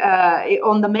placed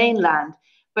on the mainland.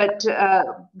 But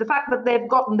the fact that they've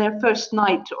gotten their first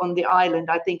night on the island,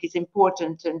 I think, is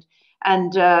important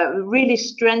and really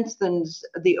strengthens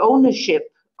the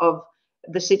ownership of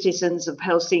the citizens of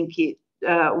Helsinki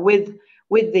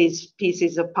with these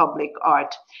pieces of public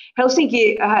art.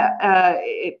 Helsinki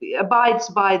abides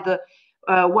by the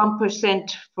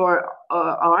 1% for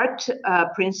art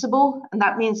principle, and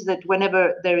that means that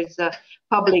whenever there is a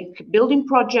public building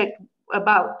project,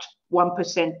 about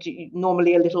 1%,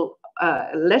 normally a little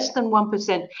less than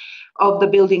 1% of the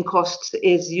building costs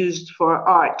is used for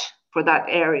art for that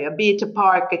area, be it a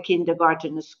park, a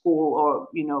kindergarten, a school, or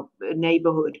a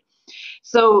neighborhood.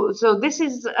 So this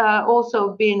has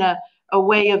also been a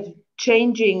way of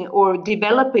changing or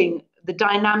developing the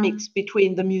dynamics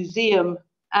between the museum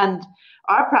and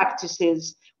our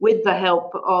practices with the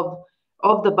help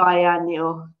of the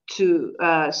biennial to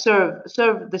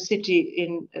serve the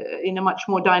city in a much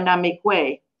more dynamic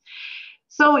way.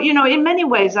 So, in many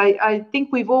ways, I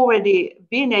think we've already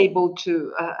been able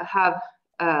to have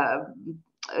a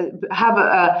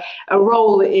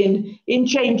role in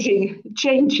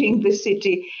changing the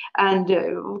city, and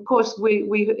of course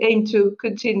we aim to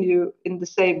continue in the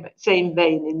same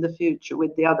vein in the future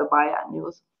with the other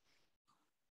biennials.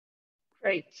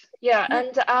 Great. Yeah,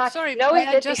 and sorry, knowing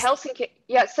that the Helsinki.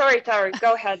 Yeah, sorry, Tara,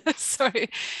 go ahead. Sorry,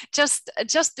 just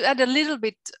to add a little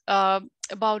bit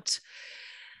about.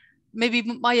 Maybe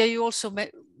Maija, you also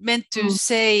meant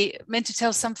to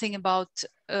tell something about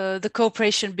the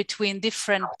cooperation between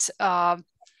different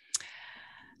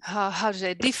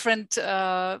different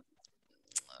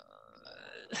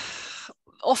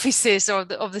offices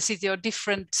of the city, or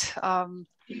different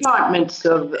departments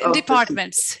of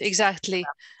departments, exactly,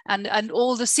 and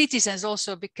all the citizens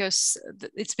also, because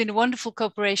it's been a wonderful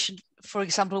cooperation, for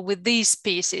example, with these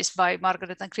pieces by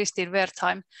Margaret and Christine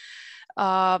Wertheim,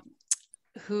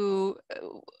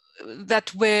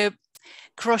 that were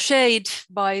crocheted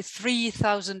by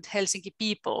 3,000 Helsinki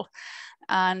people.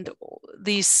 And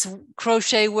these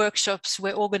crochet workshops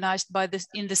were organized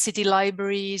in the city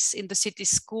libraries, in the city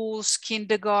schools,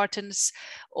 kindergartens,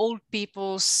 old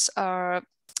people's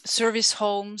service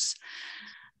homes.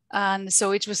 And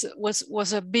so it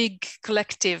was a big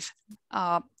collective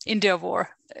endeavor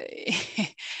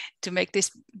to make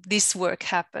this work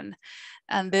happen.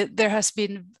 And there has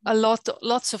been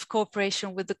lots of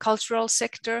cooperation with the cultural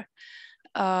sector,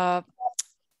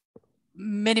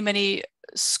 many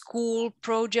school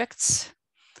projects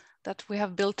that we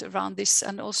have built around this,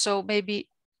 and also maybe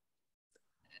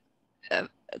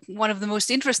one of the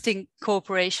most interesting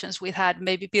cooperations we had.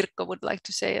 Maybe Pirkko would like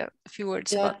to say a few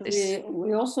words about this.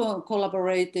 We also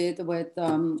collaborated with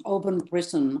Open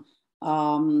Prison,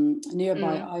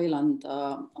 nearby island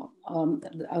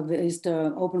is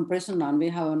the Open Prison, and we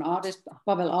have an artist,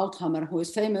 Pavel Althammer, who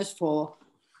is famous for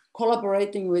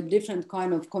collaborating with different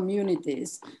kind of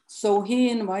communities. So he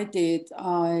invited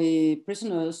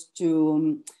prisoners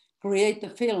to create a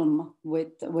film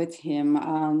with him,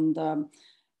 and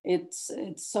it's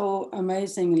so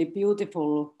amazingly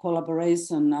beautiful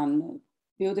collaboration and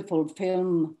beautiful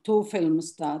film, 2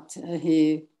 films that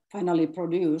he finally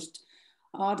produced.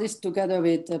 Artists together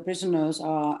with the prisoners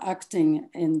are acting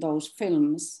in those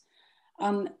films.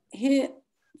 And he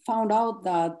found out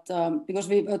that, because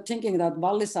we were thinking that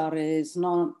Vallisaari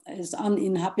is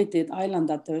uninhabited island,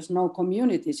 that there's no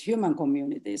communities, human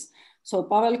communities. So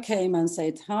Pavel came and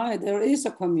said, hi, there is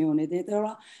a community. There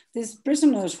are these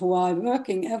prisoners who are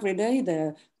working every day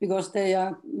there because they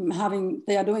are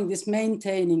doing this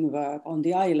maintaining work on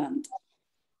the island.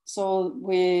 So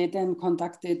we then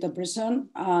contacted the prison,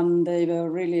 and they were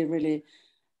really, really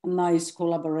nice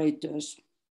collaborators.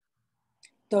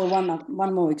 So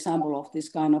one more example of this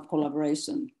kind of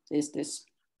collaboration is this.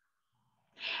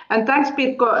 And thanks,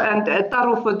 Pirkko and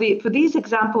Taru, for these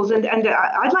examples. And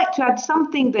I'd like to add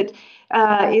something that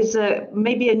is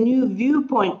maybe a new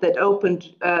viewpoint that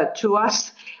opened to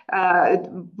us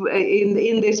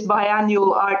in this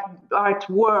biannual art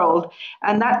world,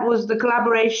 and that was the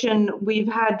collaboration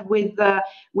we've had with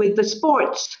the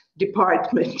sports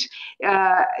department.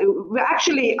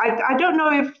 Actually, I don't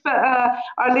know if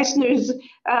our listeners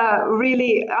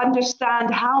really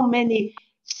understand how many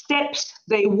steps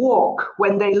they walk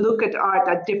when they look at art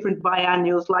at different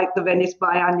biennials, like the Venice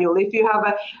Biennial. If you have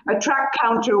a track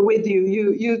counter with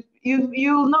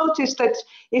you'll notice that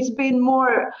it's been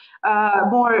more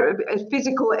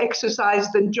physical exercise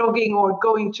than jogging or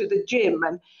going to the gym.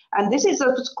 And this is,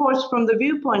 of course, from the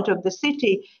viewpoint of the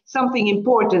city, something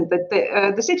important, that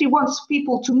the city wants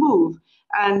people to move.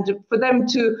 And for them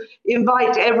to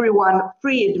invite everyone,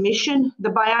 free admission. The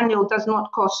biennial does not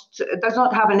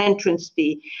have an entrance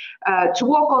fee. To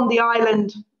walk on the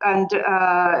island and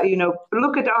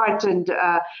look at art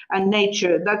and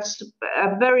nature, that's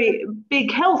a very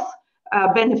big health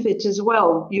benefit as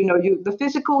well. The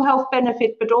physical health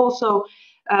benefit, but also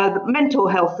the mental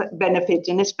health benefit,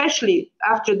 and especially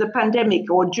after the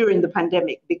pandemic or during the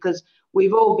pandemic, because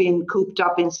we've all been cooped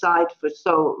up inside for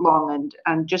so long,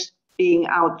 and just being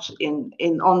out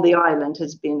on the island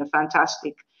has been a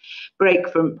fantastic break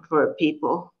for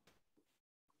people.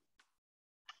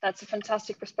 That's a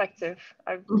fantastic perspective.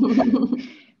 I've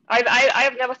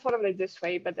never thought of it this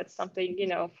way, but that's something,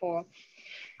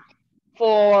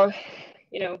 for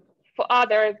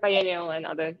other biennial and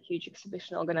other huge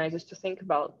exhibition organizers to think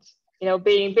about.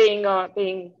 Breathing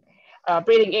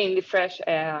in the fresh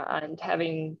air and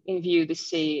having in view the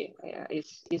sea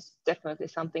is definitely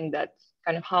something that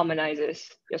kind of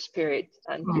harmonizes your spirit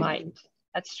and mind.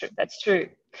 That's true.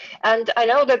 And I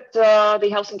know that the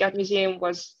Helsinki Art Museum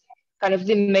was kind of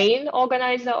the main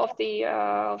organizer of the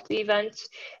event,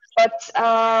 but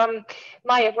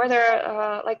Maya,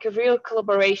 whether like a real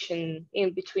collaboration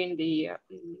in between the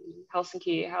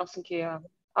Helsinki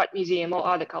Art Museum or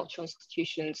other cultural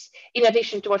institutions, in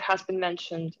addition to what has been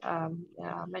mentioned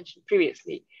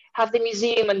previously, have the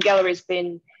museum and galleries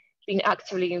been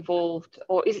actively involved,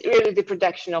 or is it really the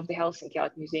production of the Helsinki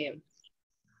Art Museum?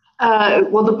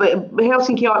 Well, the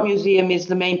Helsinki Art Museum is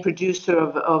the main producer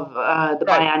of the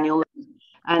biennial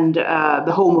and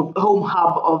the home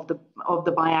hub of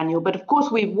the biennial. But of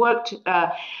course, we've worked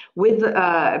with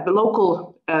the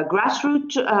local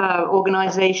grassroots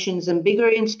organizations and bigger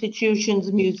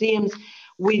institutions, museums.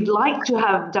 We'd like to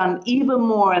have done even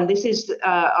more, and this is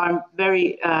our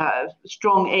very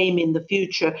strong aim in the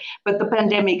future, but the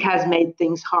pandemic has made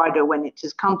things harder when it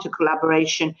has come to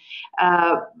collaboration.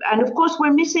 And of course,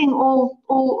 we're missing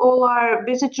all our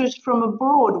visitors from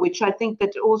abroad, which I think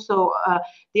that also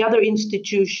the other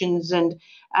institutions and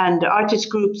artist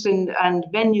groups and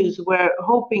venues were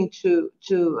hoping to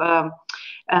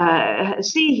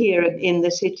see here in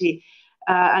the city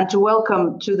and to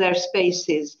welcome to their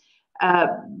spaces.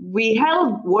 We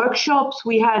held workshops,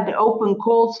 we had open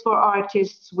calls for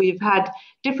artists, we've had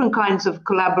different kinds of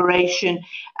collaboration,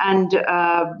 and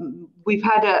we've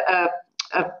had a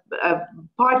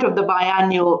part of the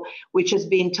biennial which has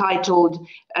been titled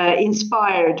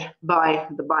Inspired by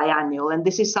the Biennial, and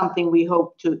this is something we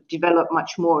hope to develop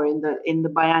much more in the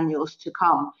biennials to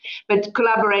come. But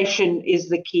collaboration is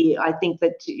the key. I think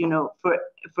that, you know,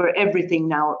 for everything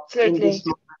now in this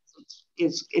moment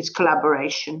is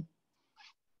collaboration.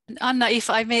 Anna, if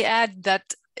I may add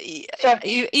that, sure.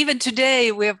 Even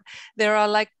today there are,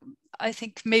 like, I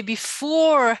think maybe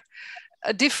 4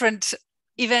 different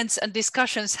events and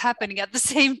discussions happening at the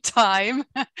same time.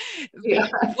 Yeah.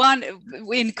 One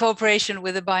in cooperation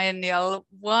with the Biennial.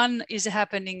 One is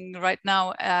happening right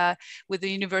now with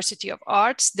the University of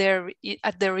Arts there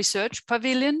at their research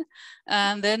pavilion,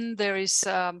 and then there is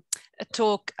a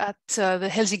talk at the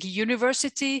Helsinki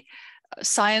University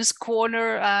Science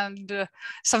Corner, and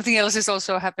something else is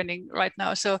also happening right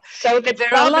now. So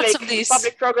there are lots of these.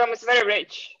 Public program is very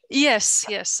rich.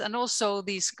 Yes, and also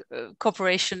these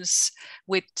cooperations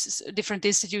with different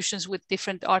institutions, with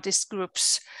different artist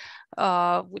groups,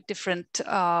 with different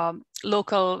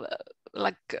local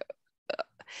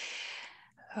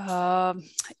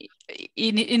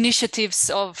initiatives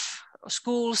of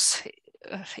schools,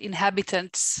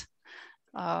 inhabitants,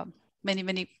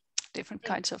 many different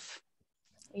kinds of.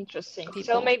 Interesting. People.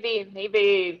 So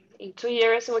maybe in 2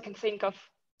 years we can think of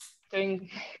doing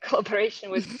collaboration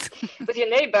with your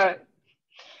neighbor,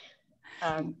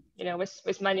 you know,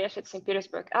 with Maniash at St.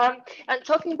 Petersburg. And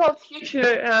talking about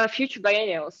future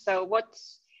biennials. So what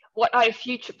are your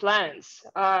future plans?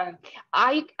 Are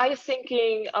you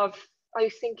thinking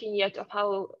yet of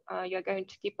how you're going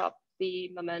to keep up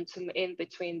the momentum in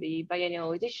between the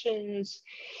biennial editions?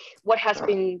 What has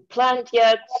been planned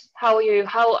yet? How are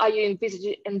you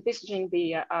envisaging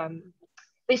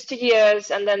these 2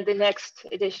 years and then the next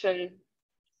edition?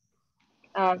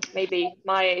 Maybe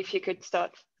Maya, if you could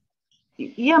start.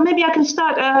 Yeah, maybe I can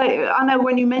start. Anna,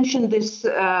 when you mentioned this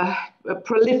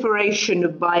proliferation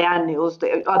of biennials,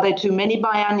 are there too many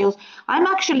biennials? I'm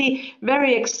actually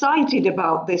very excited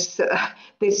about this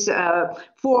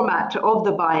format of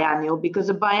the biennial, because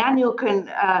a biennial can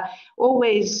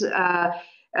always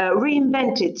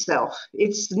reinvent itself.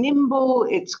 It's nimble,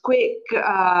 it's quick,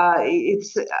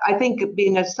 it's, I think,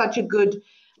 been such a good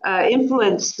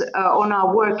influence on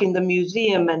our work in the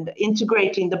museum, and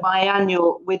integrating the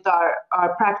biennial with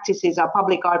our practices, our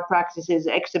public art practices,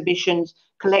 exhibitions,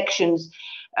 collections,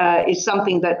 is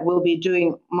something that we'll be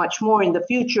doing much more in the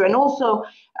future. And also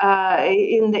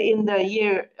in the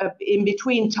year in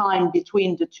between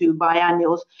the 2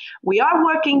 biennials, we are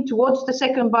working towards the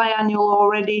 2nd biennial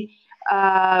already,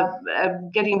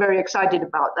 getting very excited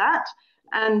about that.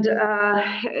 And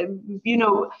you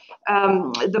know,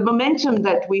 the momentum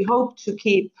that we hope to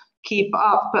keep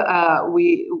up,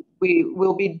 we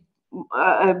will be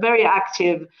very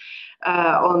active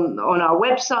on our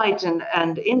website and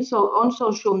on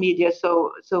social media.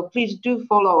 So please do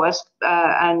follow us,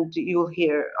 and you'll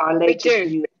hear our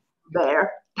latest news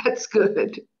there. That's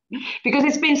good, because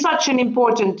it's been such an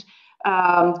important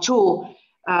tool.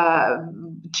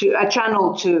 A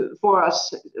channel for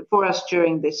us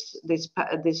during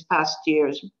this past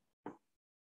years.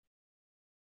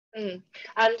 And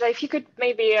if you could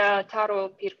maybe Taro,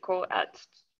 Pirkko, add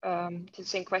to the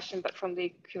same question, but from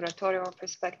the curatorial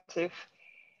perspective,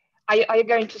 are you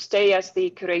going to stay as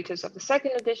the curators of the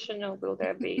 2nd edition, or will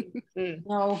there be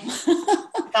No.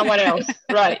 someone else?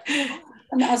 Right.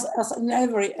 And as in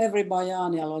every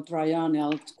biennial or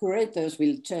triennial, curators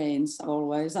will change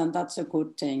always, and that's a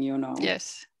good thing, you know.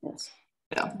 Yes.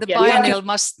 Yeah. The biennial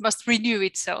must renew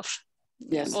itself.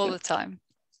 Yes. All the time.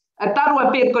 Taro and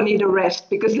Pirkko need a rest,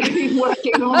 because they've been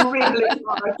working really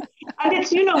hard. And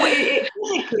it's, you know,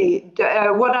 physically,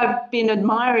 what I've been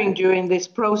admiring during this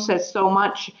process so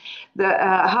much,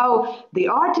 how the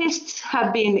artists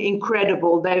have been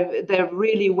incredible. They've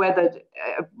really weathered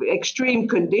extreme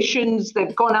conditions.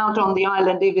 They've gone out on the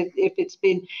island if it's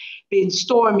been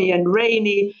stormy and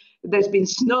rainy. there's been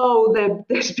snow,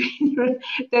 there's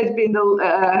been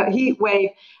a heat wave,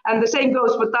 and the same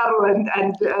goes for Taru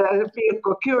and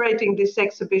Pirkko. Curating this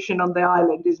exhibition on the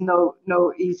island is no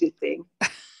easy thing.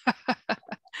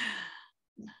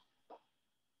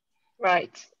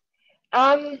 Right.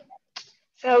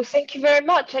 So thank you very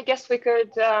much. I guess we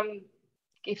could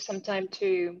give some time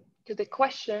to the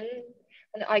question,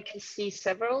 and I can see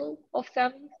several of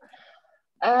them.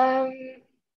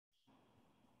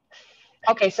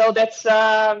 Okay, so that's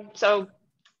so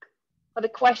for the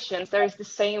questions, there is the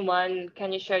same one.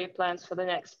 Can you share your plans for the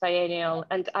next biennial,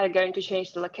 and are you going to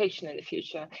change the location in the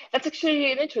future? That's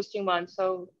actually an interesting one.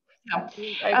 So are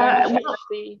you going to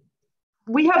change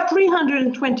we have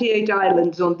 328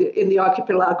 islands in the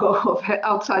archipelago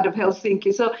outside of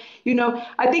Helsinki. So,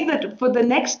 I think that for the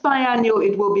next biennial,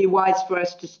 it will be wise for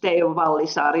us to stay on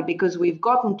Vallisaari because we've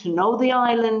gotten to know the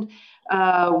island.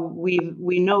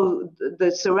 We know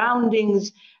the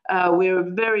surroundings. We're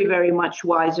very, very much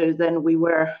wiser than we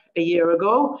were a year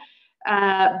ago.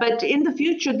 But in the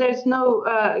future, there's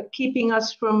no keeping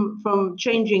us from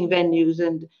changing venues.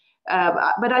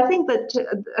 But I think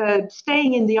that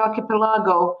staying in the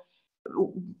archipelago,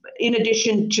 in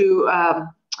addition to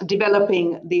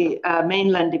developing the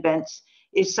mainland events,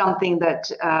 is something that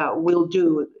we'll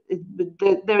do.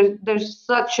 There's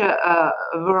such a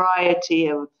variety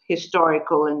of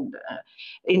historical and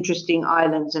interesting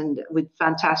islands and with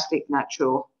fantastic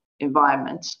natural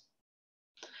environments.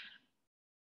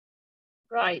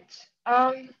 Right.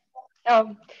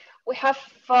 We have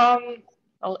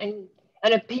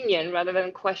an opinion rather than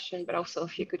a question, but also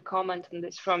if you could comment on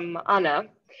this from Anna.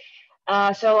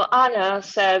 So Anna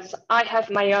says, I have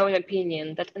my own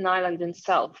opinion that an island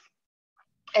itself,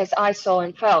 as I saw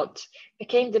and felt,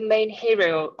 became the main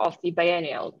hero of the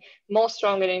biennial, more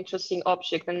strong and interesting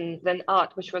object than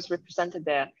art which was represented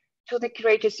there. Do the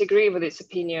curators agree with this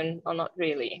opinion or not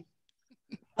really?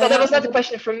 So that was not a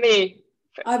question from me,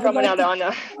 from another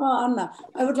Anna. Anna,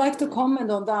 I would like to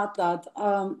comment on that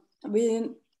we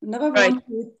never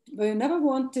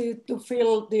wanted to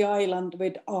fill the island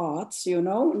with arts,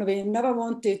 we never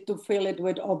wanted to fill it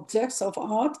with objects of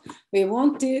art. We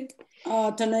wanted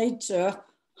the nature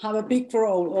have a big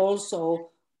role also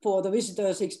for the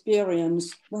visitors'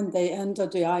 experience when they enter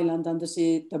the island and to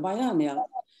see the biennial.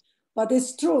 But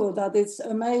it's true that it's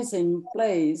an amazing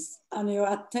place and your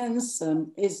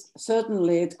attention is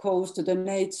certainly, it goes to the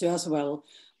nature as well.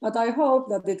 But I hope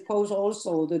that it goes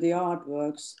also to the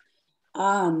artworks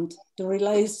and the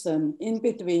relation in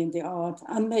between the art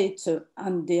and nature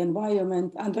and the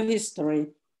environment and the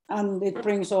history. And it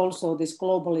brings also these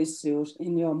global issues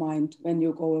in your mind when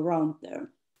you go around there.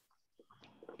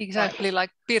 Exactly,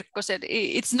 like Pirkko said,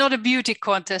 it's not a beauty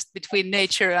contest between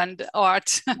nature and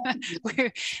art,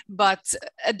 but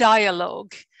a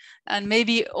dialogue. And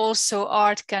maybe also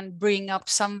art can bring up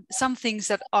some things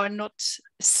that are not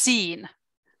seen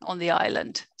on the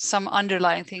island, some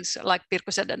underlying things, like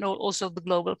Pirkko said, and also the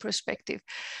global perspective.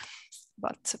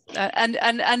 But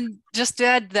and just to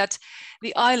add that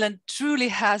the island truly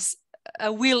has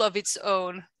a will of its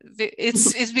own.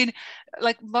 It's been,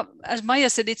 like as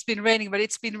Maya said, it's been raining, but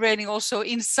it's been raining also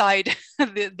inside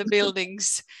the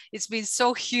buildings. It's been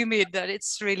so humid that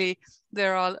it's really,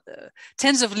 there are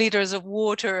tens of liters of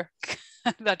water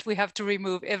that we have to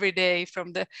remove every day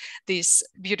from these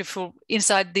beautiful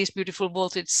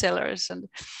vaulted cellars. And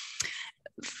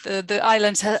the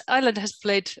island has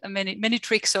played many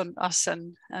tricks on us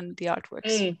and the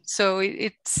artworks. So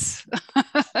it's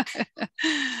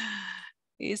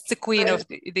it's the queen of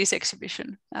this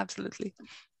exhibition, absolutely.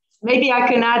 Maybe I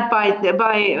can add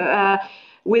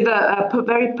with a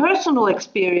very personal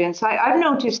experience. I've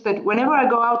noticed that whenever I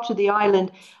go out to the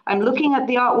island, I'm looking at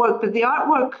the artwork, but the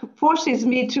artwork forces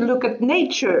me to look at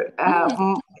nature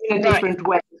in a different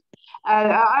way.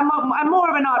 I'm more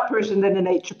of an art person than a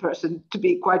nature person, to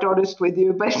be quite honest with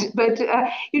you. But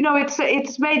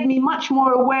it's made me much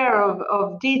more aware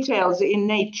of details in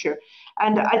nature,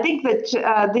 and I think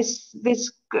that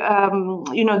this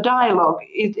dialogue,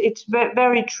 it's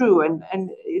very true, and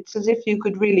it's as if you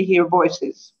could really hear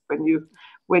voices when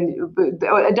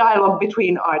a dialogue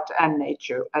between art and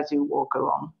nature as you walk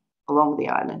along the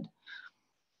island.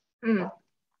 And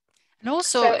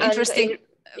also interesting.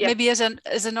 Yeah. Maybe as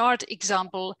an art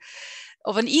example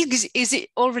of an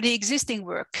already existing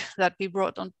work that we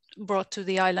brought to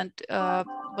the island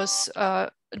was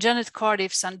Janet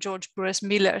Cardiff's and George Burres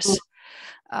Miller's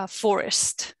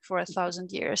Forest for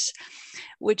 1,000 Years,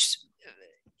 which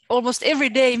almost every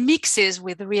day mixes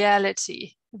with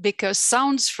reality, because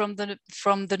sounds from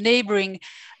the neighboring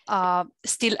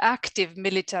still active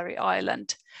military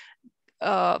island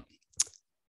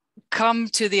come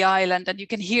to the island, and you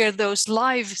can hear those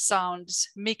live sounds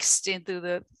mixed into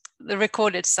the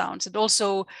recorded sounds. And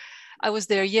also, I was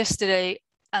there yesterday,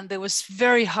 and there was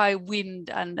very high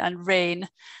wind and rain,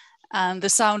 and the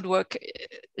sound work,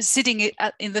 sitting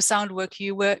in the sound work,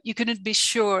 you couldn't be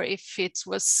sure if it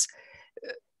was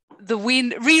the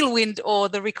wind, real wind, or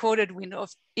the recorded wind, of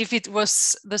if it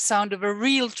was the sound of a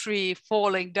real tree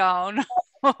falling down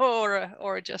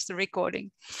or just a recording.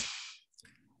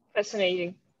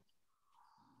 Fascinating.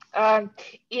 In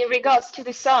regards to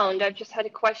the sound, I've just had a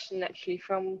question actually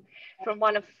from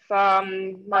one of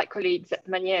my colleagues at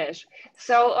Manège.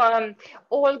 So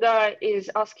Olga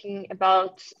is asking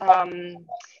about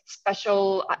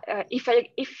special,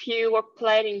 if you were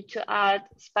planning to add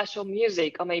special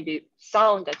music or maybe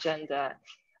sound agenda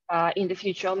in the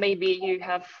future, or maybe you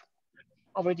have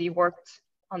already worked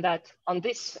on that on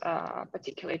this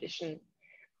particular edition.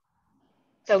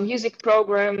 So music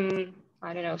program,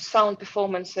 I don't know, sound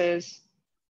performances.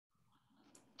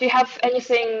 Do you have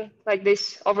anything like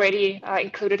this already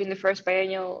included in the first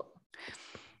biennial?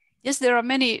 Yes, there are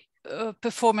many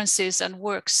performances and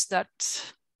works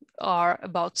that are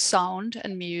about sound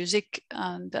and music,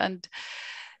 and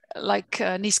like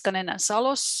Niskanen and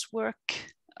Salo's work,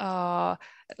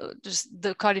 just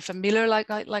the Cardiff and Miller,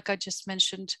 like I just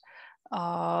mentioned,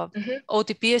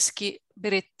 Outi Pieski,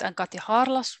 Berit and Katja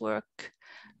Harla's work.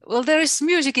 Well, there is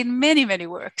music in many, many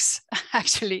works,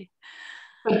 actually.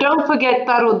 But don't forget,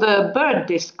 Taru, the bird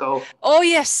disco. Oh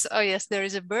yes, there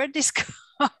is a bird disco.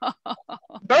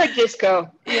 Bird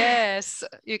disco. Yes,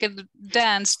 you can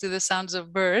dance to the sounds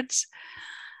of birds.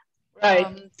 Right.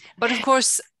 But of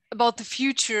course, about the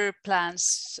future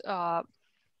plans, that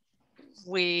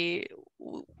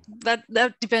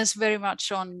depends very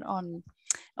much on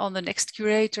the next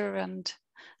curator and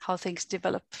how things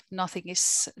develop. Nothing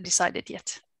is decided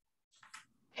yet.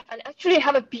 And actually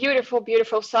have a beautiful,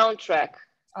 beautiful soundtrack,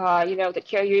 you know,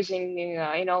 that you're using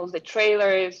in all the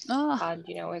trailers. And,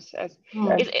 you know, was it,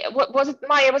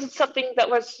 Maya, was it something that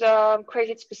was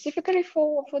created specifically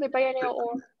for the biennial,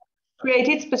 or?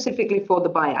 Created specifically for the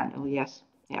biennial, yes.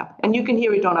 Yeah, and you can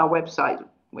hear it on our website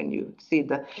when you see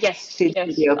the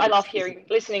video. I love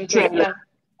listening to it.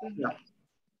 Yeah.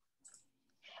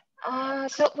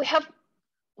 So we have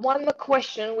one more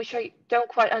question, which I don't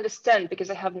quite understand because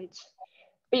I haven't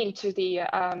been to the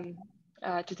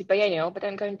biennial, but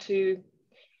I'm going to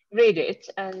read it,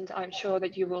 and I'm sure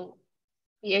that you will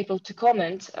be able to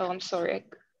comment. Oh, I'm sorry.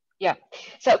 Yeah.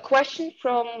 So a question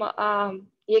from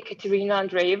Ekaterina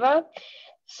Andreeva.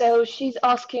 So she's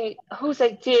asking whose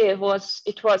idea was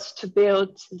it to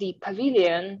build the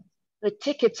pavilion, the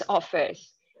tickets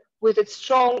office, with its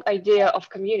strong idea of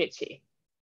community.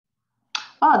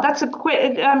 Oh, that's a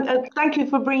quick. Thank you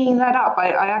for bringing that up. I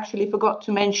actually forgot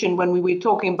to mention when we were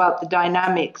talking about the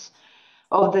dynamics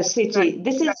of the city. Right.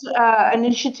 This is an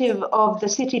initiative of the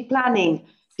city planning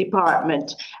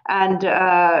department, and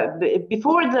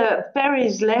before the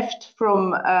ferries left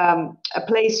from a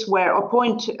place where a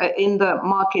point in the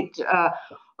market,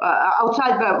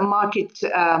 outside the market.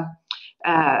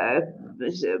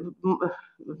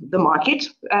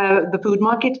 The food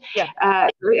market,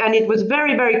 and it was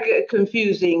very, very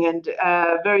confusing and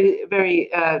very,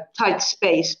 very tight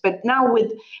space. But now,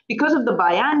 because of the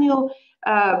biennial,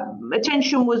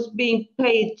 attention was being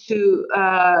paid to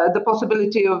the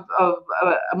possibility of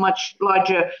a much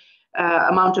larger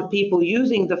amount of people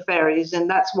using the ferries, and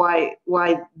that's why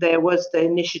there was the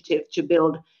initiative to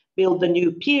build the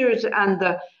new piers and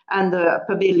the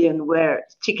pavilion where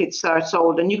tickets are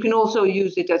sold, and you can also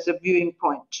use it as a viewing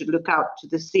point to look out to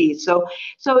the sea. So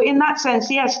in that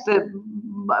sense, yes, the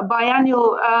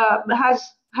biennial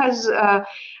has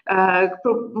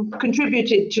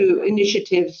contributed to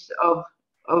initiatives of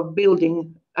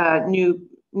building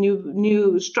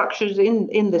new structures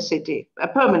in the city,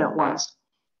 permanent ones.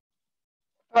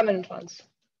 Permanent ones.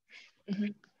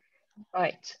 Mm-hmm.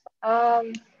 Right.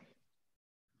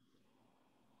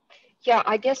 Yeah,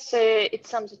 I guess it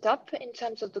sums it up in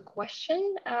terms of the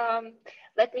question.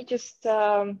 Let me just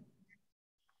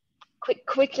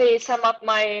quickly sum up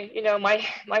my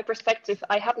perspective.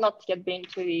 I have not yet been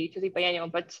to the biennial,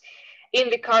 but in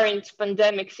the current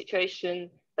pandemic situation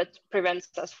that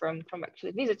prevents us from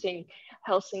actually visiting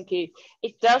Helsinki,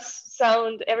 it does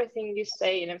sound, everything you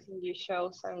say and everything you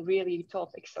show sound really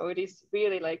utopic. So it is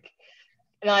really like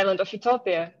an island of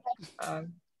utopia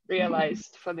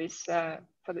realized for this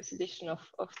edition of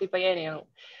the biennial.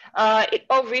 It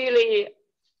all really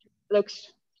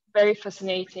looks very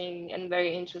fascinating and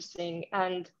very interesting,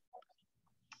 and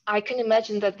I can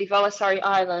imagine that the Vallisaari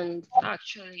island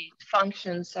actually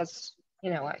functions as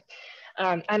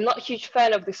I'm not a huge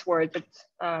fan of this word, but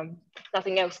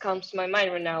nothing else comes to my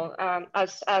mind right now,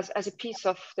 as a piece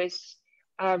of this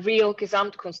real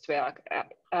Gesamtkunstwerk,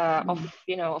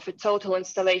 of a total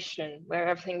installation where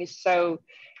everything is so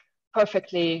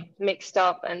perfectly mixed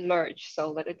up and merged,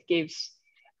 so that it gives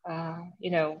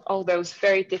all those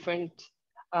very different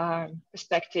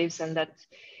perspectives, and that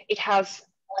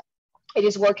it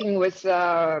is working with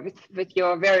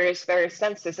your various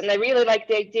senses. And I really like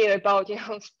the idea about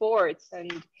sports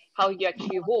and how you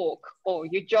actually walk or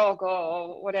you jog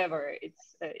or whatever.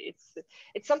 It's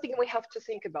something we have to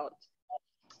think about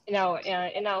in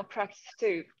our practice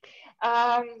too.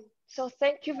 So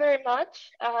thank you very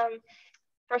much.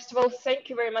 First of all, thank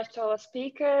you very much to our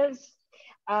speakers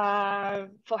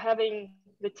for having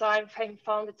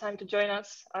found the time to join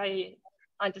us. I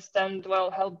understand well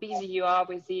how busy you are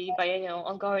with the biennial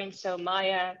ongoing. So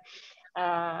Maya,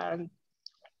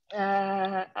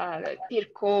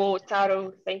 Pirko,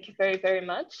 Taro, thank you very, very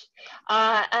much.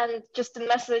 And just a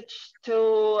message to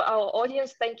our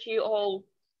audience, thank you all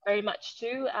very much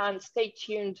too, and stay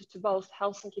tuned to both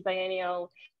Helsinki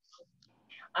Biennial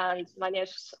and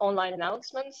Manie's online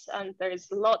announcements. And there is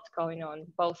a lot going on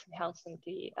both in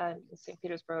Helsinki and in St.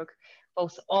 Petersburg,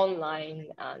 both online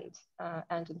and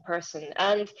in person.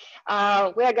 And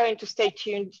we are going to stay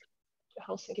tuned to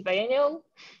Helsinki Biennial.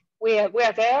 We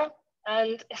are there,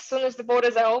 and as soon as the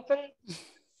borders are open,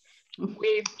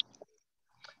 we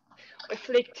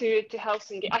flick to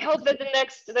Helsinki. I hope that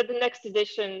the next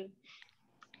edition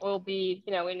will be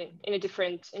in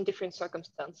different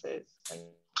circumstances.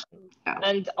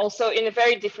 And also in a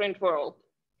very different world.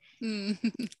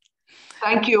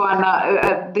 Thank you,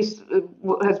 Anna. This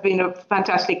has been a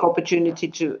fantastic opportunity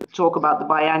to talk about the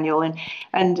biennial,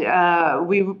 and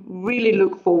we really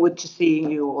look forward to seeing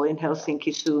you all in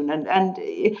Helsinki soon. And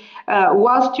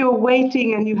whilst you're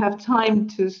waiting and you have time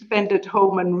to spend at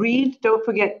home and read, don't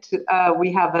forget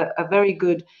we have a very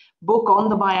good book on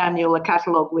the biennial, a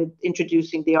catalogue with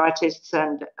introducing the artists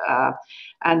and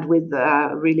with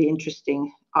really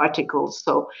interesting articles.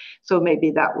 So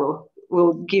maybe that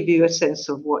will give you a sense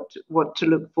of what to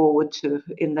look forward to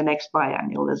in the next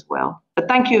biennial as well. But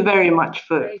thank you very much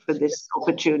for this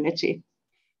opportunity.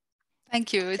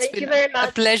 Thank you. It's been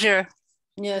a pleasure.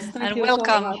 Yes, thank and you.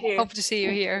 Welcome. So Hope to see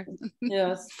you here.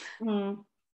 Yes. And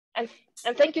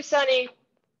thank you, Sunny,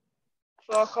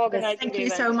 for organizing. Thank you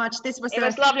so much. This was it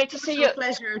was lovely to see you. A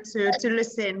pleasure to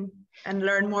listen and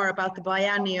learn more about the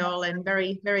biennial, and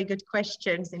very, very good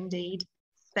questions indeed.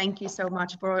 Thank you so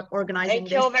much for organizing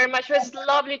Thank you all very much. It was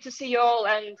lovely to see you all,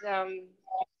 and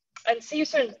see you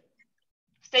soon.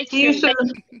 Stay tuned. See you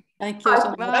soon. Thank you so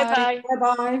much. Bye-bye.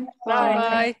 Bye-bye.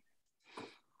 Bye-bye.